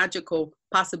this magical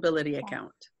possibility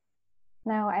account?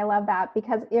 No, I love that,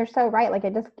 because you're so right. Like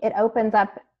it opens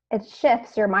up, it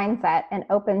shifts your mindset and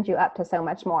opens you up to so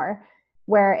much more.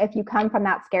 Where if you come from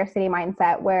that scarcity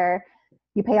mindset where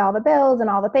you pay all the bills and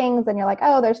all the things, and you're like,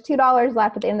 oh, there's $2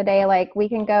 left at the end of the day. Like we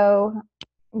can go,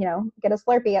 get a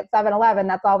Slurpee at 7-Eleven.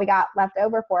 That's all we got left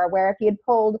over for. Where if you'd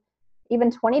pulled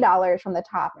even $20 from the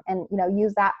top and,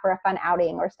 use that for a fun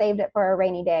outing, or saved it for a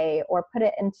rainy day, or put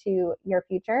it into your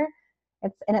future,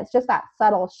 it's just that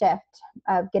subtle shift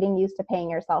of getting used to paying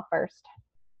yourself first.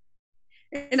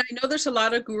 And I know there's a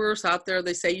lot of gurus out there.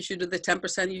 They say you should do the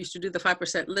 10%, you should do the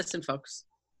 5%. Listen, folks,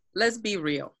 let's be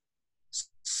real.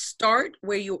 Start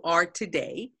where you are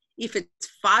today. If it's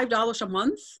 $5 a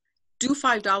month, do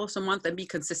 $5 a month and be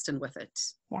consistent with it.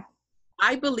 Yeah.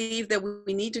 I believe that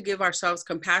we need to give ourselves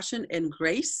compassion and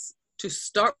grace to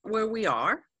start where we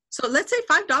are. So let's say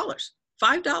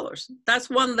 $5. That's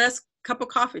one less cup of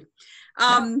coffee.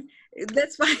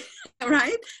 That's fine,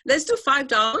 right? Let's do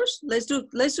 $5. Let's do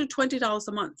 $20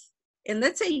 a month. And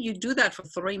let's say you do that for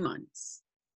 3 months.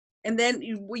 And then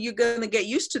you're going to get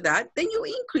used to that. Then you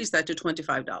increase that to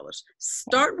 $25.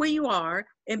 Start where you are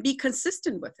and be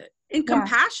consistent with it. And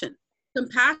compassion.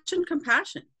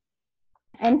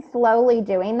 And slowly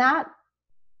doing that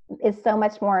is so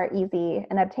much more easy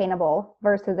and obtainable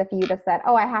versus if you just said,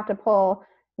 oh, I have to pull,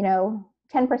 10%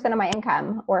 of my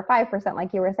income or 5%,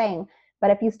 like you were saying.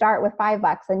 But if you start with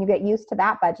 $5 and you get used to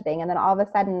that budgeting, and then all of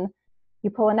a sudden you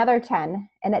pull another 10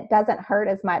 and it doesn't hurt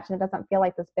as much and it doesn't feel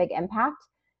like this big impact,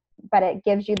 but it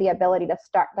gives you the ability to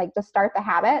start the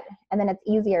habit, and then it's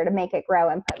easier to make it grow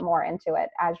and put more into it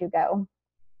as you go.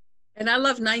 And I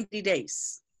love 90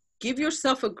 days. Give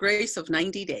yourself a grace of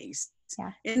 90 days.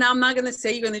 Yeah. And I'm not going to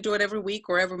say you're going to do it every week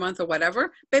or every month or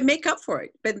whatever, but make up for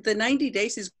it. But the 90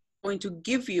 days is going to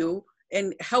give you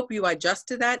and help you adjust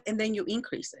to that, and then you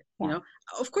increase it. Yeah.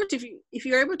 Of course, if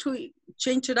you're able to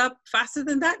change it up faster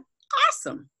than that,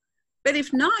 awesome. But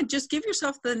if not, just give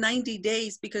yourself the 90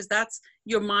 days, because that's,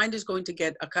 your mind is going to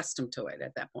get accustomed to it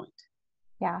at that point.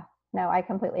 Yeah, no, I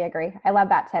completely agree. I love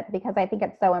that tip, because I think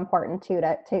it's so important too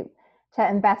to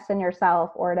invest in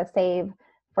yourself or to save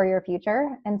for your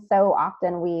future. And so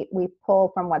often we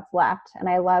pull from what's left. And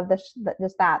I love just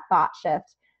that thought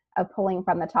shift of pulling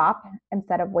from the top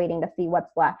instead of waiting to see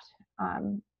what's left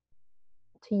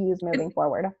to use moving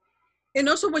forward. And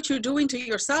also what you're doing to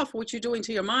yourself, what you're doing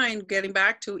to your mind, getting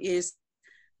back to, is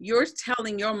you're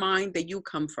telling your mind that you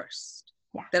come first.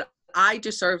 Yeah. That I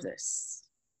deserve this.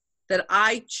 That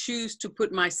I choose to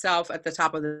put myself at the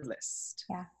top of the list.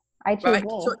 Yeah. I choose right? me.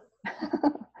 So,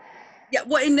 yeah,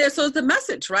 well, and so the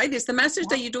message, right? It's the message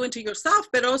that you're doing to yourself,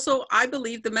 but also I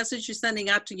believe the message you're sending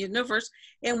out to the universe.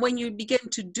 And when you begin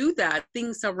to do that,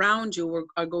 things around you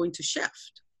are going to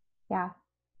shift. Yeah.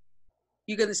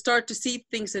 You're going to start to see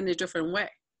things in a different way.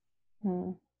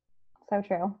 So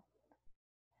true.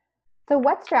 So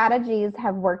what strategies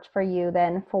have worked for you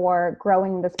then for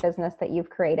growing this business that you've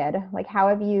created? Like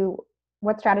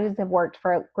what strategies have worked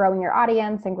for growing your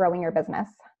audience and growing your business?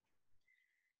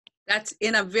 That's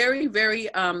in a very, very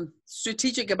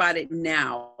strategic about it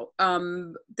now.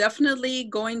 Definitely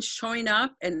showing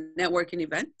up and networking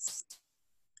events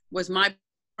was my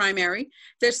primary.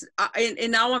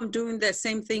 And now I'm doing the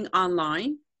same thing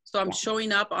online. So I'm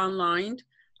showing up online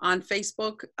on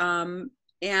Facebook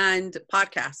and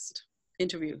podcast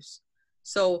interviews.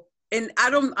 So, and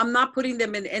I'm not putting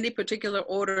them in any particular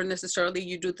order necessarily.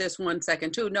 You do this 1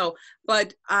 second too. No,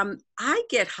 but I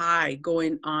get high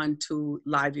going on to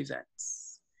live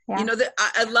events. Yeah.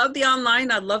 I love the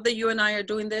online. I love that you and I are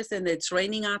doing this, and it's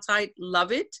raining outside.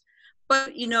 Love it.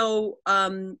 But,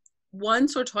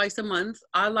 once or twice a month,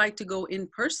 I like to go in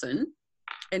person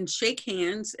and shake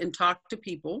hands and talk to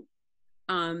people.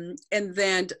 And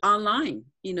then online,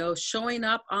 showing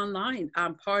up online.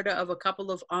 I'm part of a couple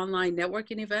of online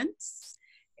networking events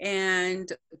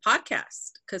and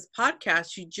podcasts, because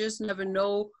podcasts, you just never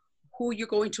know who you're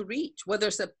going to reach, whether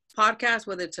it's a podcast,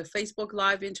 whether it's a Facebook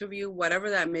Live interview, whatever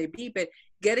that may be, but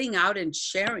getting out and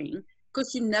sharing,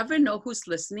 because you never know who's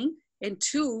listening. And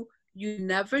two, you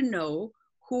never know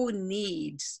who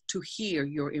needs to hear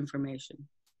your information.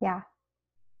 Yeah.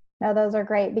 No, those are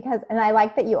great, and I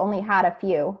like that you only had a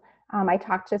few. I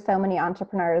talked to so many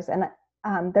entrepreneurs, and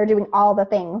they're doing all the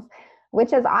things,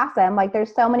 which is awesome. Like,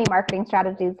 there's so many marketing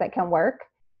strategies that can work,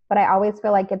 but I always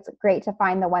feel like it's great to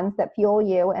find the ones that fuel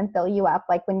you and fill you up.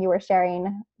 Like when you were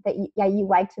sharing that, you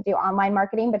like to do online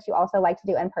marketing, but you also like to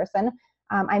do in person.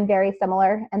 I'm very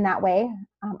similar in that way.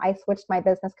 I switched my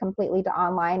business completely to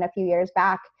online a few years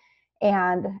back,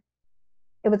 and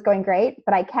it was going great,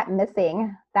 but I kept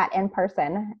missing that in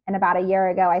person. And about a year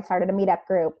ago, I started a meetup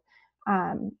group,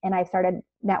 and I started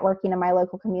networking in my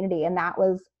local community. And that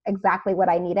was exactly what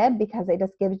I needed, because it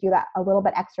just gives you that a little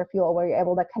bit extra fuel where you're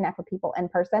able to connect with people in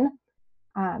person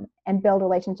and build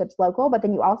relationships local. But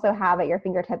then you also have at your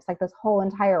fingertips like this whole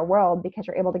entire world, because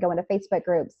you're able to go into Facebook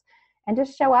groups and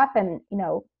just show up and,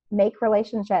 make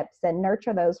relationships and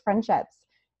nurture those friendships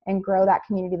and grow that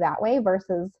community that way,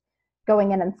 versus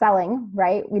going in and selling,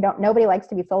 right? Nobody likes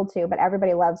to be sold to, but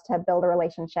everybody loves to build a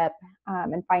relationship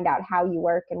and find out how you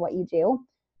work and what you do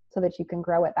so that you can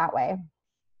grow it that way.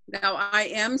 Now, I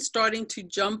am starting to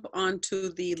jump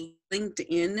onto the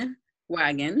LinkedIn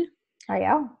wagon. Are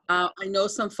you? I know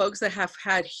some folks that have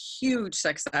had huge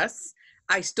success.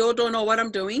 I still don't know what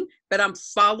I'm doing, but I'm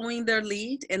following their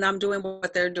lead and I'm doing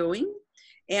what they're doing.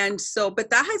 And so, but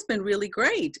that has been really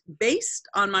great. Based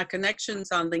on my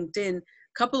connections on LinkedIn,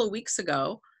 couple of weeks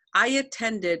ago, I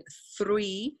attended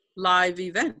 3 live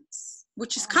events,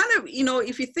 which is kind of,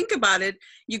 if you think about it,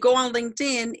 you go on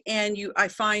LinkedIn and I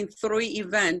find 3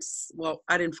 events. Well,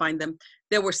 I didn't find them.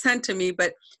 They were sent to me,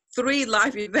 but 3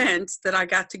 live events that I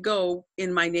got to go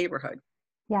in my neighborhood.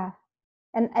 Yeah.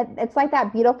 And it's like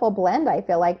that beautiful blend, I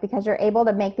feel like, because you're able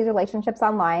to make these relationships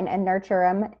online and nurture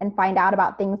them and find out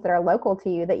about things that are local to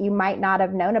you that you might not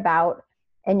have known about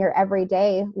in your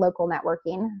everyday local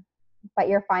networking, but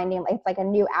you're finding it's like a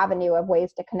new avenue of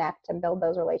ways to connect and build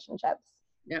those relationships.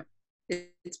 Yeah,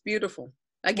 it's beautiful.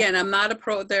 Again, I'm not a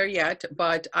pro there yet,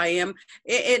 but I am,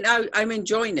 and I'm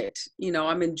enjoying it.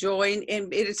 I'm enjoying,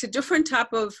 and it's a different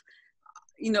type of,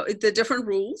 the different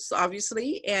rules,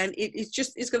 obviously, and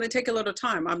it's going to take a little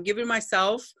time. I'm giving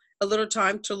myself a little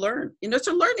time to learn. It's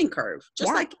a learning curve,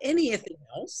 just like anything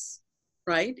else,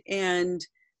 right? And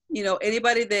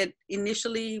anybody that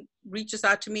initially reaches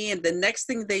out to me and the next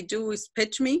thing they do is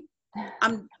pitch me,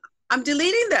 I'm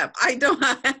deleting them. I don't.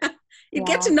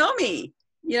 Get to know me.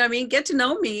 You know what I mean? Get to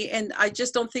know me, and I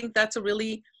just don't think that's a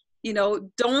really,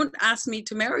 don't ask me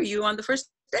to marry you on the first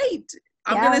date.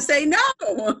 I'm going to say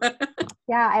no.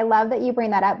 Yeah, I love that you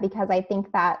bring that up, because I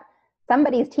think that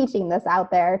somebody's teaching this out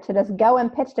there to just go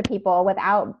and pitch to people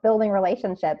without building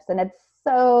relationships. And it's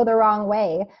so the wrong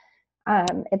way.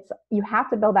 You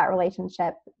have to build that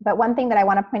relationship. But one thing that I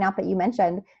want to point out that you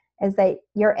mentioned is that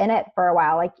you're in it for a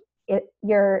while. Like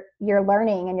you're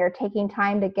learning and you're taking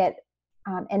time to get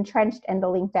entrenched into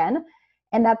LinkedIn.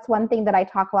 And that's one thing that I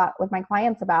talk a lot with my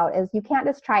clients about, is you can't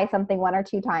just try something 1 or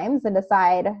 2 times and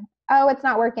decide, oh, it's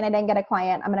not working, I didn't get a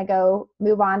client, I'm going to go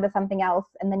move on to something else.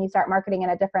 And then you start marketing in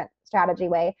a different strategy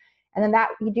way. And then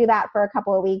you do that for a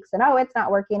couple of weeks and, oh, it's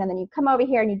not working. And then you come over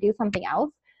here and you do something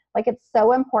else. Like, it's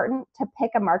so important to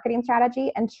pick a marketing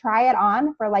strategy and try it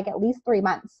on for like at least 3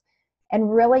 months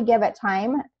and really give it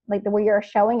time, like where you're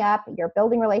showing up, you're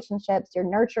building relationships, you're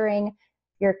nurturing,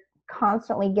 you're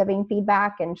constantly giving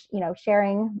feedback and,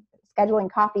 sharing, scheduling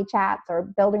coffee chats or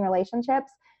building relationships.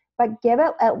 But give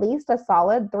it at least a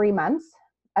solid 3 months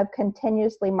of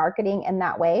continuously marketing in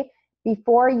that way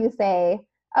before you say,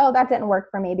 oh, that didn't work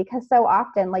for me. Because so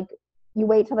often, like, you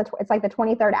wait till it's like the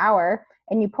 23rd hour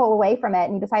and you pull away from it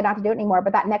and you decide not to do it anymore.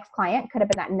 But that next client could have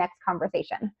been that next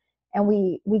conversation. And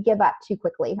we give up too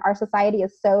quickly. Our society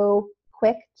is so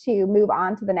quick to move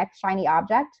on to the next shiny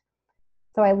object.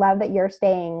 So I love that you're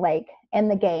staying like in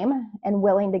the game and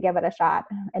willing to give it a shot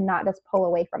and not just pull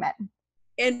away from it.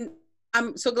 And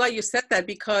I'm so glad you said that,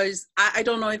 because I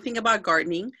don't know anything about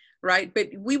gardening, right?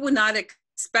 But we would not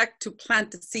expect to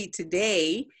plant the seed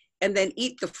today and then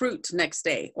eat the fruit next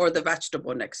day or the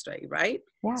vegetable next day, right?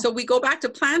 Yeah. So we go back to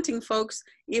planting, folks,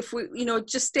 if we,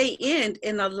 just stay in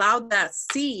and allow that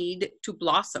seed to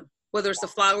blossom, whether it's a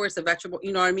flower, it's a vegetable,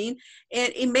 you know what I mean?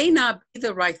 And it may not be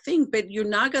the right thing, but you're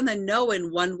not going to know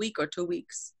in 1 week or 2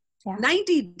 weeks. Yeah.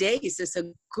 90 days is a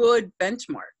good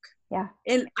benchmark. Yeah.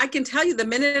 And I can tell you, the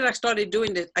minute I started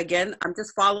doing it again, I'm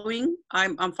just following.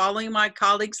 I'm following my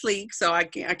colleague's lead, so I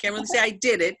can't really say I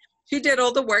did it. She did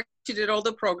all the work. She did all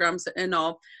the programs and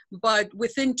all. But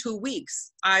within 2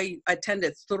 weeks, I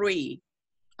attended 3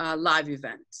 live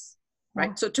events. Right.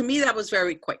 Yeah. So to me, that was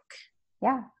very quick.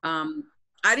 Yeah.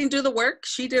 I didn't do the work.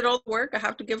 She did all the work. I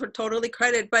have to give her totally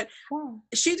credit. But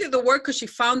she did the work because she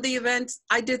found the events.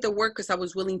 I did the work because I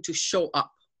was willing to show up.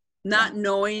 Not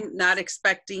knowing, not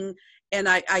expecting. And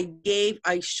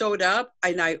I showed up,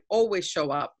 and I always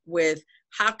show up with,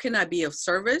 how can I be of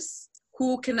service?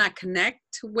 Who can I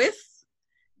connect with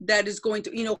that is going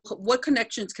to, what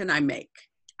connections can I make?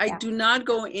 I do not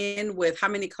go in with how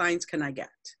many clients can I get?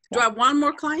 Do I want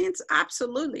more clients?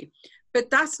 Absolutely.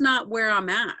 But that's not where I'm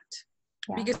at.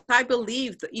 Because I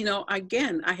believe that,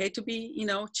 again, I hate to be,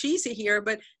 cheesy here,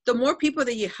 but the more people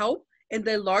that you help and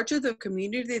the larger the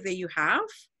community that you have,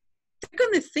 they're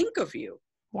going to think of you.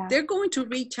 Yeah. They're going to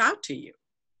reach out to you.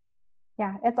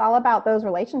 Yeah. It's all about those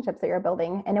relationships that you're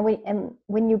building. And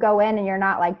when you go in and you're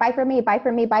not like, buy for me, buy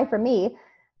for me, buy for me,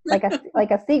 like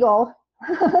a seagull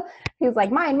who's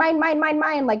like, mine,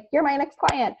 like, you're my next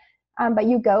client. But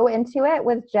you go into it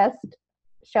with just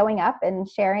showing up and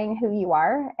sharing who you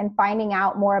are and finding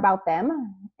out more about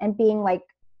them and being like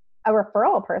a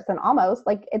referral person almost.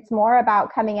 Like, it's more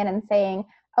about coming in and saying,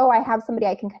 oh, I have somebody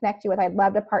I can connect you with. I'd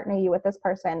love to partner you with this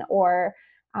person. Or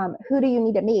who do you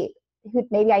need to meet?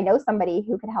 Maybe I know somebody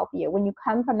who could help you. When you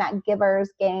come from that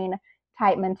giver's gain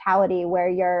type mentality where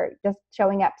you're just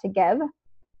showing up to give,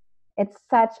 it's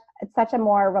such a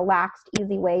more relaxed,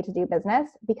 easy way to do business,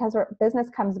 because business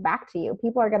comes back to you.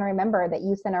 People are going to remember that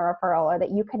you sent a referral or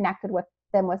that you connected with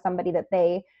them with somebody that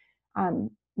they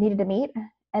needed to meet.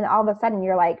 And all of a sudden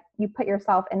you're like, you put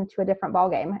yourself into a different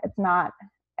ballgame. It's not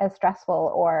as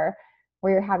stressful or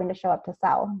where you're having to show up to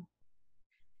sell.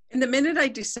 And the minute I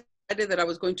decided that I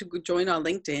was going to join on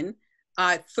LinkedIn,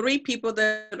 3 people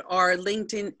that are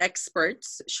LinkedIn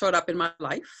experts showed up in my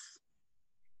life.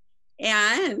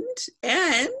 And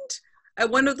at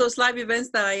one of those live events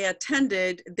that I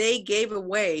attended, they gave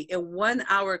away a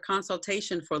 1-hour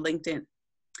consultation for LinkedIn.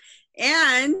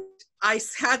 And I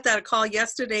had that call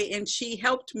yesterday, and she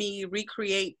helped me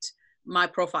recreate my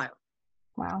profile.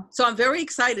 Wow. So I'm very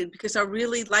excited because I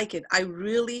really like it.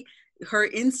 Her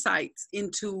insights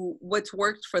into what's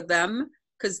worked for them,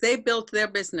 because they built their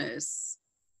business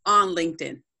on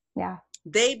LinkedIn. Yeah.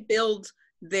 They build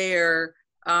their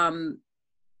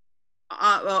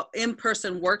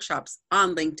in-person workshops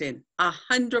on LinkedIn,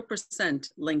 100%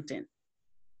 LinkedIn.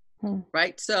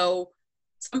 Right? So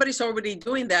somebody's already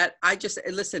doing that. I just,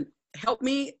 listen, help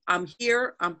me. I'm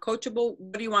here. I'm coachable.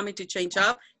 What do you want me to change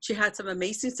up? She had some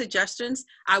amazing suggestions.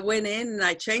 I went in and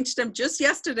I changed them just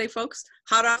yesterday, folks,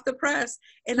 hot off the press.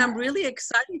 And I'm really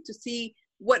excited to see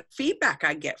what feedback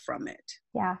I get from it.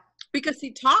 Yeah. Because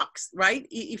he talks, right?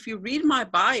 If you read my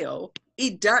bio,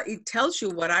 it tells you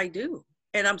what I do.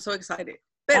 And I'm so excited.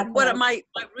 But what my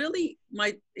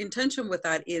intention with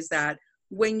that is that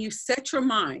when you set your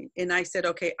mind, and I said,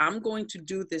 okay, I'm going to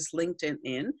do this LinkedIn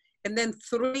in, and then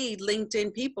 3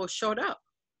 LinkedIn people showed up,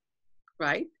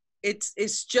 right?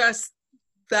 It's just,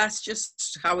 that's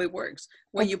just how it works.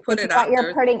 When you put it out there.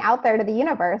 You're putting out there to the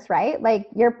universe, right? Like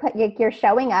you're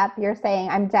showing up, you're saying,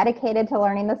 I'm dedicated to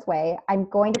learning this way. I'm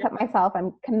going to put myself,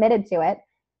 I'm committed to it.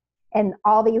 And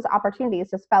all these opportunities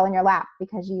just fell in your lap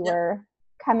because you were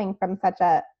coming from such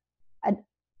a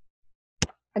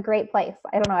great place.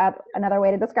 I don't know another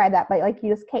way to describe that, but like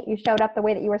you showed up the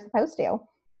way that you were supposed to.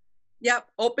 Yep.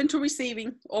 Open to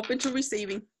receiving.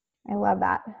 I love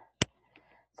that.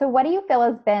 So what do you feel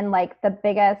has been like the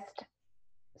biggest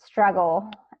struggle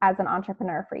as an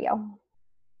entrepreneur for you?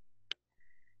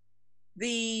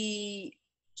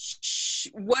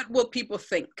 What will people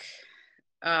think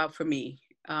for me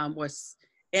was,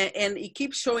 and it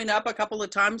keeps showing up a couple of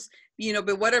times,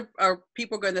 but what are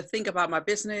people going to think about my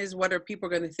business? What are people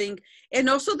going to think? And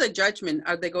also the judgment.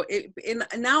 Are they and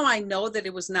now I know that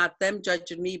it was not them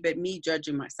judging me, but me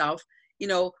judging myself,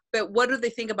 but what do they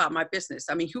think about my business?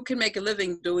 I mean, who can make a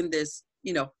living doing this,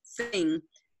 thing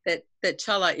that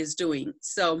Chella is doing?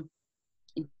 So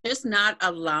just not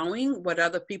allowing what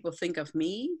other people think of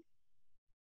me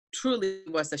truly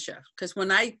was a shift. Because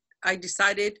when I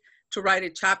decided to write a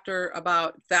chapter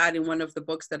about that in one of the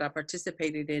books that I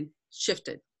participated in,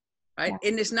 shifted, right? Yeah.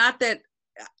 And it's not that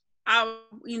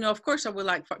of course I would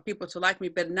like for people to like me,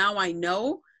 but now I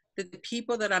know that the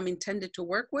people that I'm intended to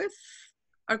work with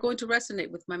are going to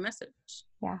resonate with my message.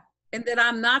 Yeah. And that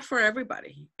I'm not for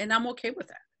everybody, and I'm okay with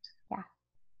that.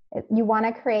 Yeah. You want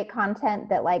to create content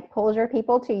that like pulls your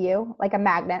people to you like a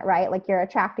magnet, right? Like you're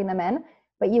attracting them in,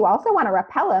 but you also want to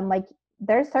repel them. Like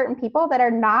there's certain people that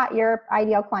are not your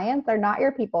ideal clients. They're not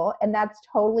your people. And that's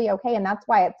totally okay. And that's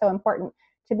why it's so important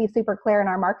to be super clear in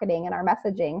our marketing and our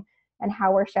messaging and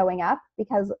how we're showing up,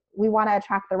 because we want to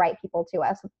attract the right people to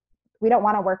us. We don't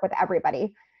want to work with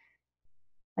everybody.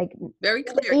 Like very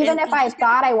clear. Even if I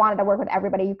thought I wanted to work with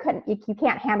everybody, you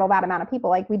can't handle that amount of people.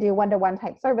 Like we do one-to-one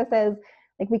type services.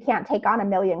 Like we can't take on 1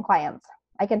 million clients.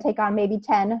 I can take on maybe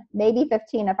 10, maybe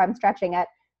 15 if I'm stretching it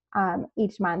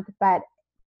each month, but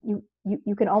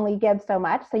you can only give so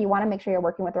much. So you want to make sure you're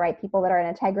working with the right people that are in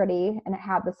integrity and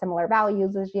have the similar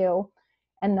values as you,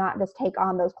 and not just take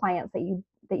on those clients that you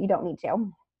don't need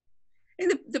to.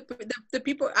 And the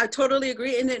people, I totally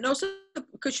agree. And then also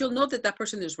because you'll know that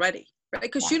person is ready, right?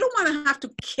 Because you don't want to have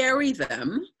to carry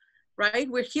them, right?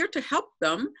 We're here to help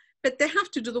them, but they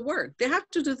have to do the work. They have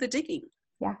to do the digging.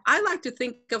 Yeah. I like to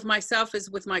think of myself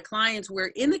as with my clients,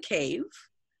 we're in a cave.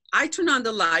 I turn on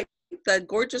the light, the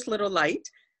gorgeous little light,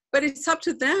 but it's up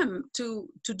to them to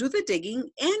do the digging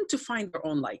and to find their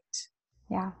own light.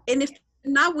 Yeah. And if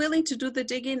they're not willing to do the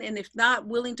digging, and if not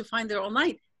willing to find their own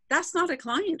light, that's not a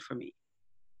client for me.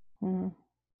 Mm.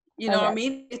 What I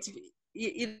mean? It's,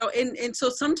 and so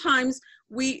sometimes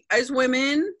we, as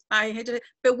women,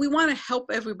 but we want to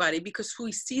help everybody because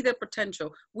we see their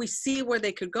potential. We see where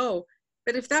they could go.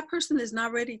 But if that person is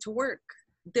not ready to work,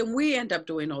 then we end up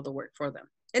doing all the work for them.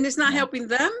 And it's not helping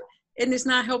them, and it's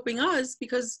not helping us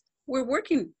because we're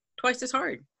working twice as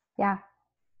hard. Yeah.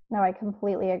 No, I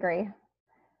completely agree.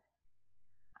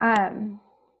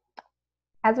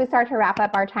 As we start to wrap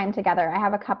up our time together, I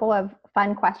have a couple of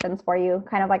fun questions for you,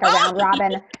 kind of like a round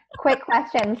robin, quick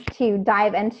questions to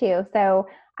dive into. So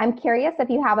I'm curious if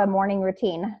you have a morning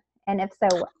routine, and if so,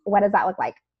 what does that look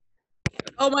like?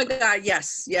 Oh my God,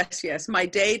 yes. My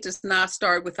day does not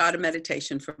start without a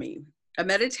meditation for me. A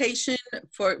meditation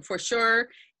for sure,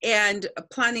 and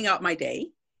planning out my day.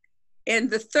 And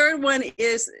the third one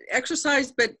is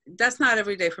exercise, but that's not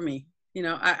every day for me.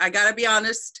 I gotta be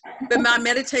honest, but my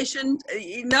meditation,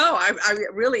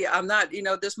 I'm not,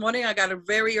 this morning I got a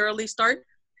very early start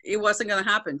it wasn't going to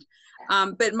happen.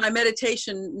 But my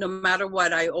meditation, no matter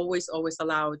what, I always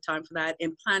allow time for that,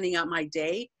 and planning out my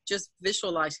day, just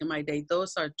visualizing my day.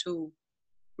 Those are two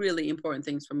really important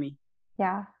things for me.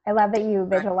 Yeah. I love that you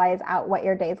visualize out what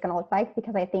your day is going to look like,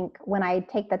 because I think when I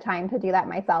take the time to do that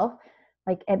myself,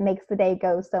 like it makes the day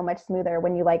go so much smoother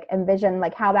when you like envision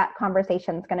like how that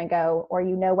conversation is going to go, or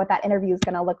you know what that interview is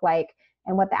going to look like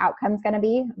and what the outcome is going to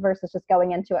be, versus just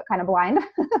going into it kind of blind.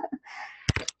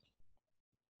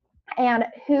 And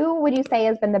who would you say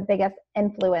has been the biggest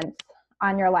influence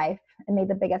on your life and made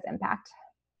the biggest impact?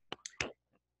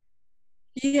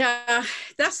 Yeah,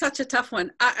 that's such a tough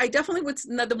one. I definitely would,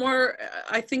 the more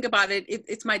I think about it,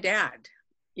 it's my dad.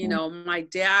 You know, my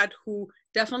dad, who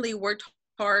definitely worked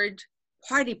hard,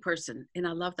 party person, and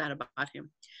I love that about him.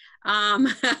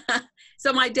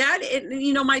 So my dad,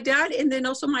 and then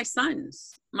also my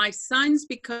sons,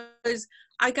 because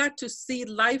I got to see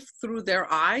life through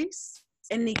their eyes,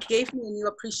 and he gave me a new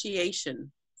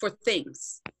appreciation for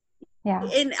things. Yeah.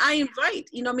 And I invite,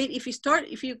 I mean,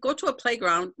 if you go to a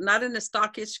playground, not in a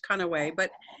stockish kind of way, but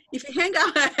if you hang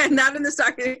out, not in the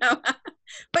stockish,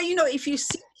 but if you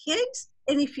see kids,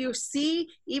 and if you see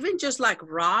even just like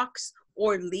rocks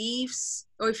or leaves,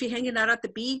 or if you're hanging out at the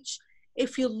beach,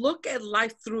 if you look at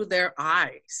life through their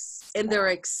eyes and their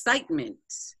excitement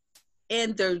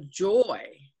and their joy,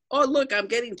 oh, look, I'm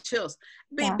getting chills.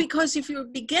 Yeah. Because if you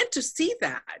begin to see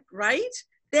that, right,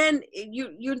 then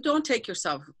you don't take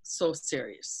yourself so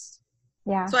serious.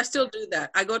 Yeah. So I still do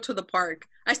that. I go to the park.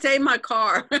 I stay in my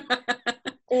car. But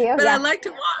I like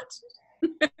to watch.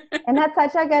 And that's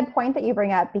such a good point that you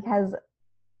bring up, because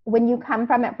when you come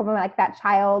from it from like that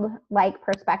childlike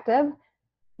perspective,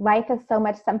 life is so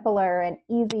much simpler and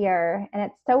easier, and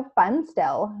it's so fun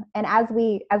still. And as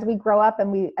we grow up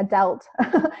and we adult,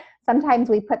 sometimes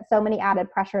we put so many added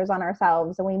pressures on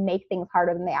ourselves and we make things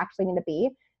harder than they actually need to be.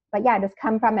 But yeah, just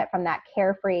come from it from that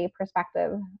carefree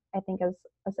perspective, I think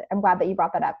I'm glad that you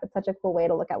brought that up. It's such a cool way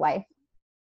to look at life.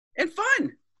 And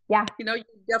fun. Yeah. You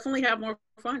definitely have more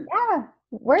fun. Yeah.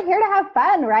 We're here to have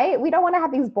fun, right? We don't want to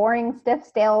have these boring, stiff,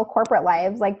 stale corporate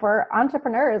lives. Like, we're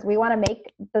entrepreneurs. We want to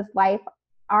make this life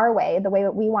our way, the way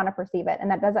that we want to perceive it.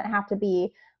 And that doesn't have to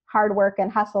be hard work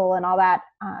and hustle and all that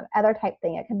other type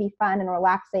thing. It can be fun and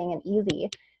relaxing and easy.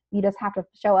 You just have to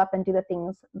show up and do the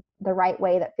things the right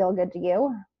way that feel good to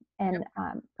you and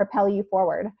propel you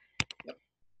forward. Yep.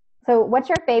 So what's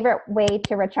your favorite way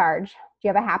to recharge? Do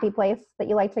you have a happy place that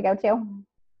you like to go to?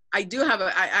 I do have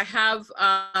I have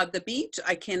the beach.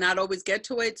 I cannot always get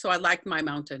to it, so I like my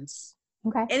mountains.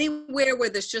 Okay. Anywhere where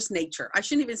there's just nature. I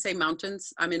shouldn't even say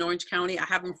mountains. I'm in Orange County. I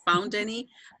haven't found any,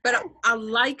 but I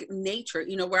like nature,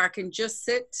 where I can just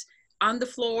sit on the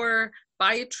floor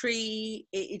by a tree.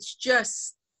 It's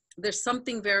just, there's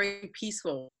something very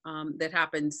peaceful that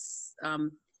happens.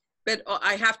 But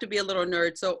I have to be a little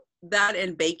nerd. So that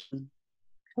and baking.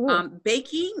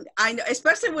 Baking, I know,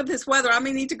 especially with this weather, I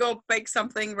may need to go bake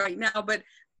something right now, but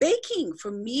baking, for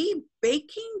me,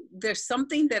 there's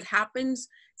something that happens,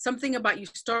 something about you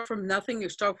start from nothing, you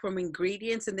start from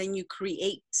ingredients, and then you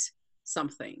create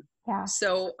something. Yeah.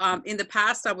 So in the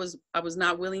past, I was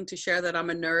not willing to share that I'm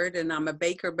a nerd and I'm a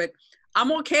baker, but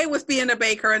I'm okay with being a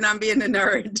baker and I'm being a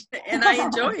nerd, and I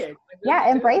enjoy it. Yeah,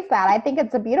 embrace that. I think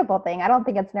it's a beautiful thing. I don't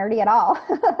think it's nerdy at all.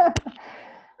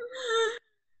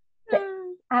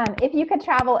 If you could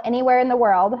travel anywhere in the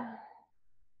world,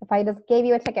 if I just gave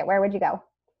you a ticket, where would you go?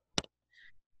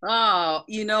 Oh,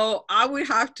 I would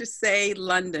have to say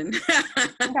London.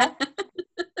 Okay.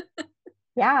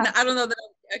 Yeah. Now, I don't know that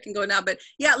I can go now, but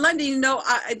yeah, London,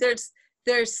 there's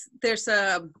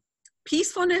a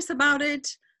peacefulness about it.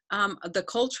 The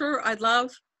culture I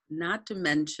love, not to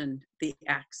mention the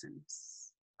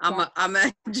accents. I'm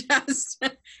just,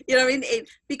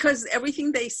 because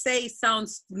everything they say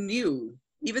sounds new,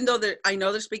 even though I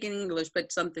know they're speaking English,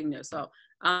 but something new. So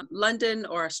London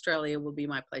or Australia will be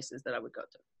my places that I would go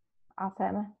to.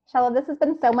 Awesome. Chella, this has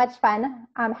been so much fun.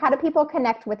 How do people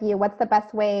connect with you? What's the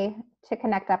best way to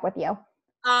connect up with you?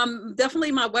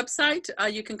 Definitely my website.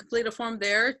 You can complete a form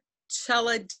there,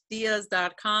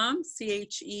 ChellaDiaz.com,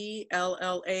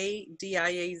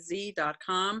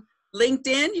 ChellaDiaz.com.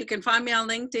 LinkedIn, you can find me on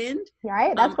LinkedIn. All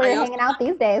right, that's where you're hanging out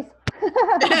these days.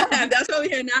 That's what we're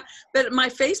here now. But my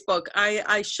Facebook,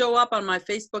 I show up on my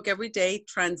Facebook every day,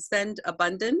 Transcend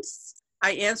Abundance.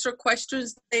 I answer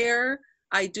questions there.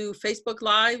 I do Facebook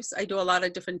Lives. I do a lot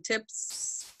of different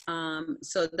tips.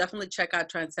 So definitely check out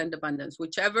Transcend Abundance,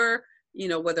 whichever,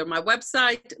 whether my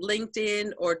website,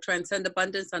 LinkedIn, or Transcend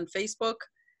Abundance on Facebook,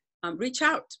 reach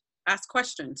out, ask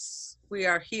questions. We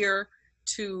are here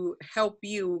to help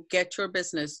you get your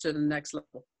business to the next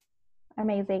level.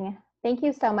 Amazing. Thank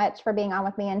you so much for being on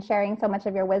with me and sharing so much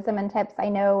of your wisdom and tips. I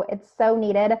know it's so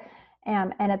needed,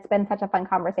 and it's been such a fun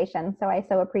conversation. So I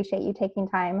so appreciate you taking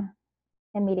time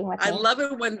and meeting with I me. love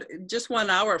it when just 1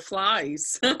 hour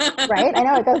flies. Right? I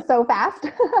know it goes so fast.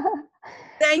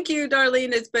 Thank you,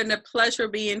 Darlene. It's been a pleasure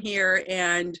being here.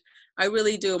 And I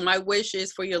really do. My wish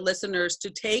is for your listeners to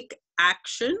take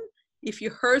action. If you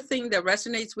heard thing that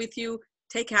resonates with you,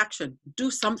 take action. Do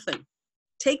something.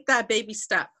 Take that baby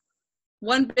step.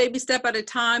 One baby step at a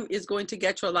time is going to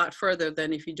get you a lot further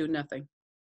than if you do nothing.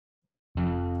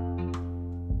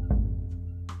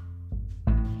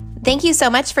 Thank you so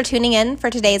much for tuning in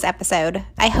for today's episode.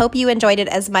 I hope you enjoyed it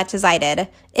as much as I did.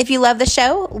 If you love the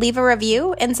show, leave a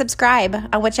review and subscribe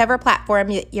on whichever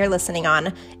platform you're listening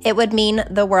on. It would mean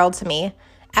the world to me.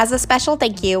 As a special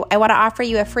thank you, I want to offer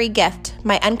you a free gift,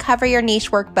 my Uncover Your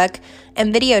Niche workbook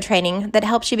and video training that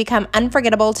helps you become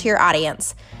unforgettable to your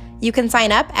audience. You can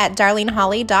sign up at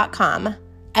darleneholly.com.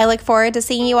 I look forward to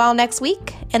seeing you all next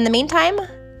week. In the meantime,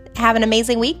 have an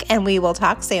amazing week and we will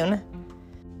talk soon.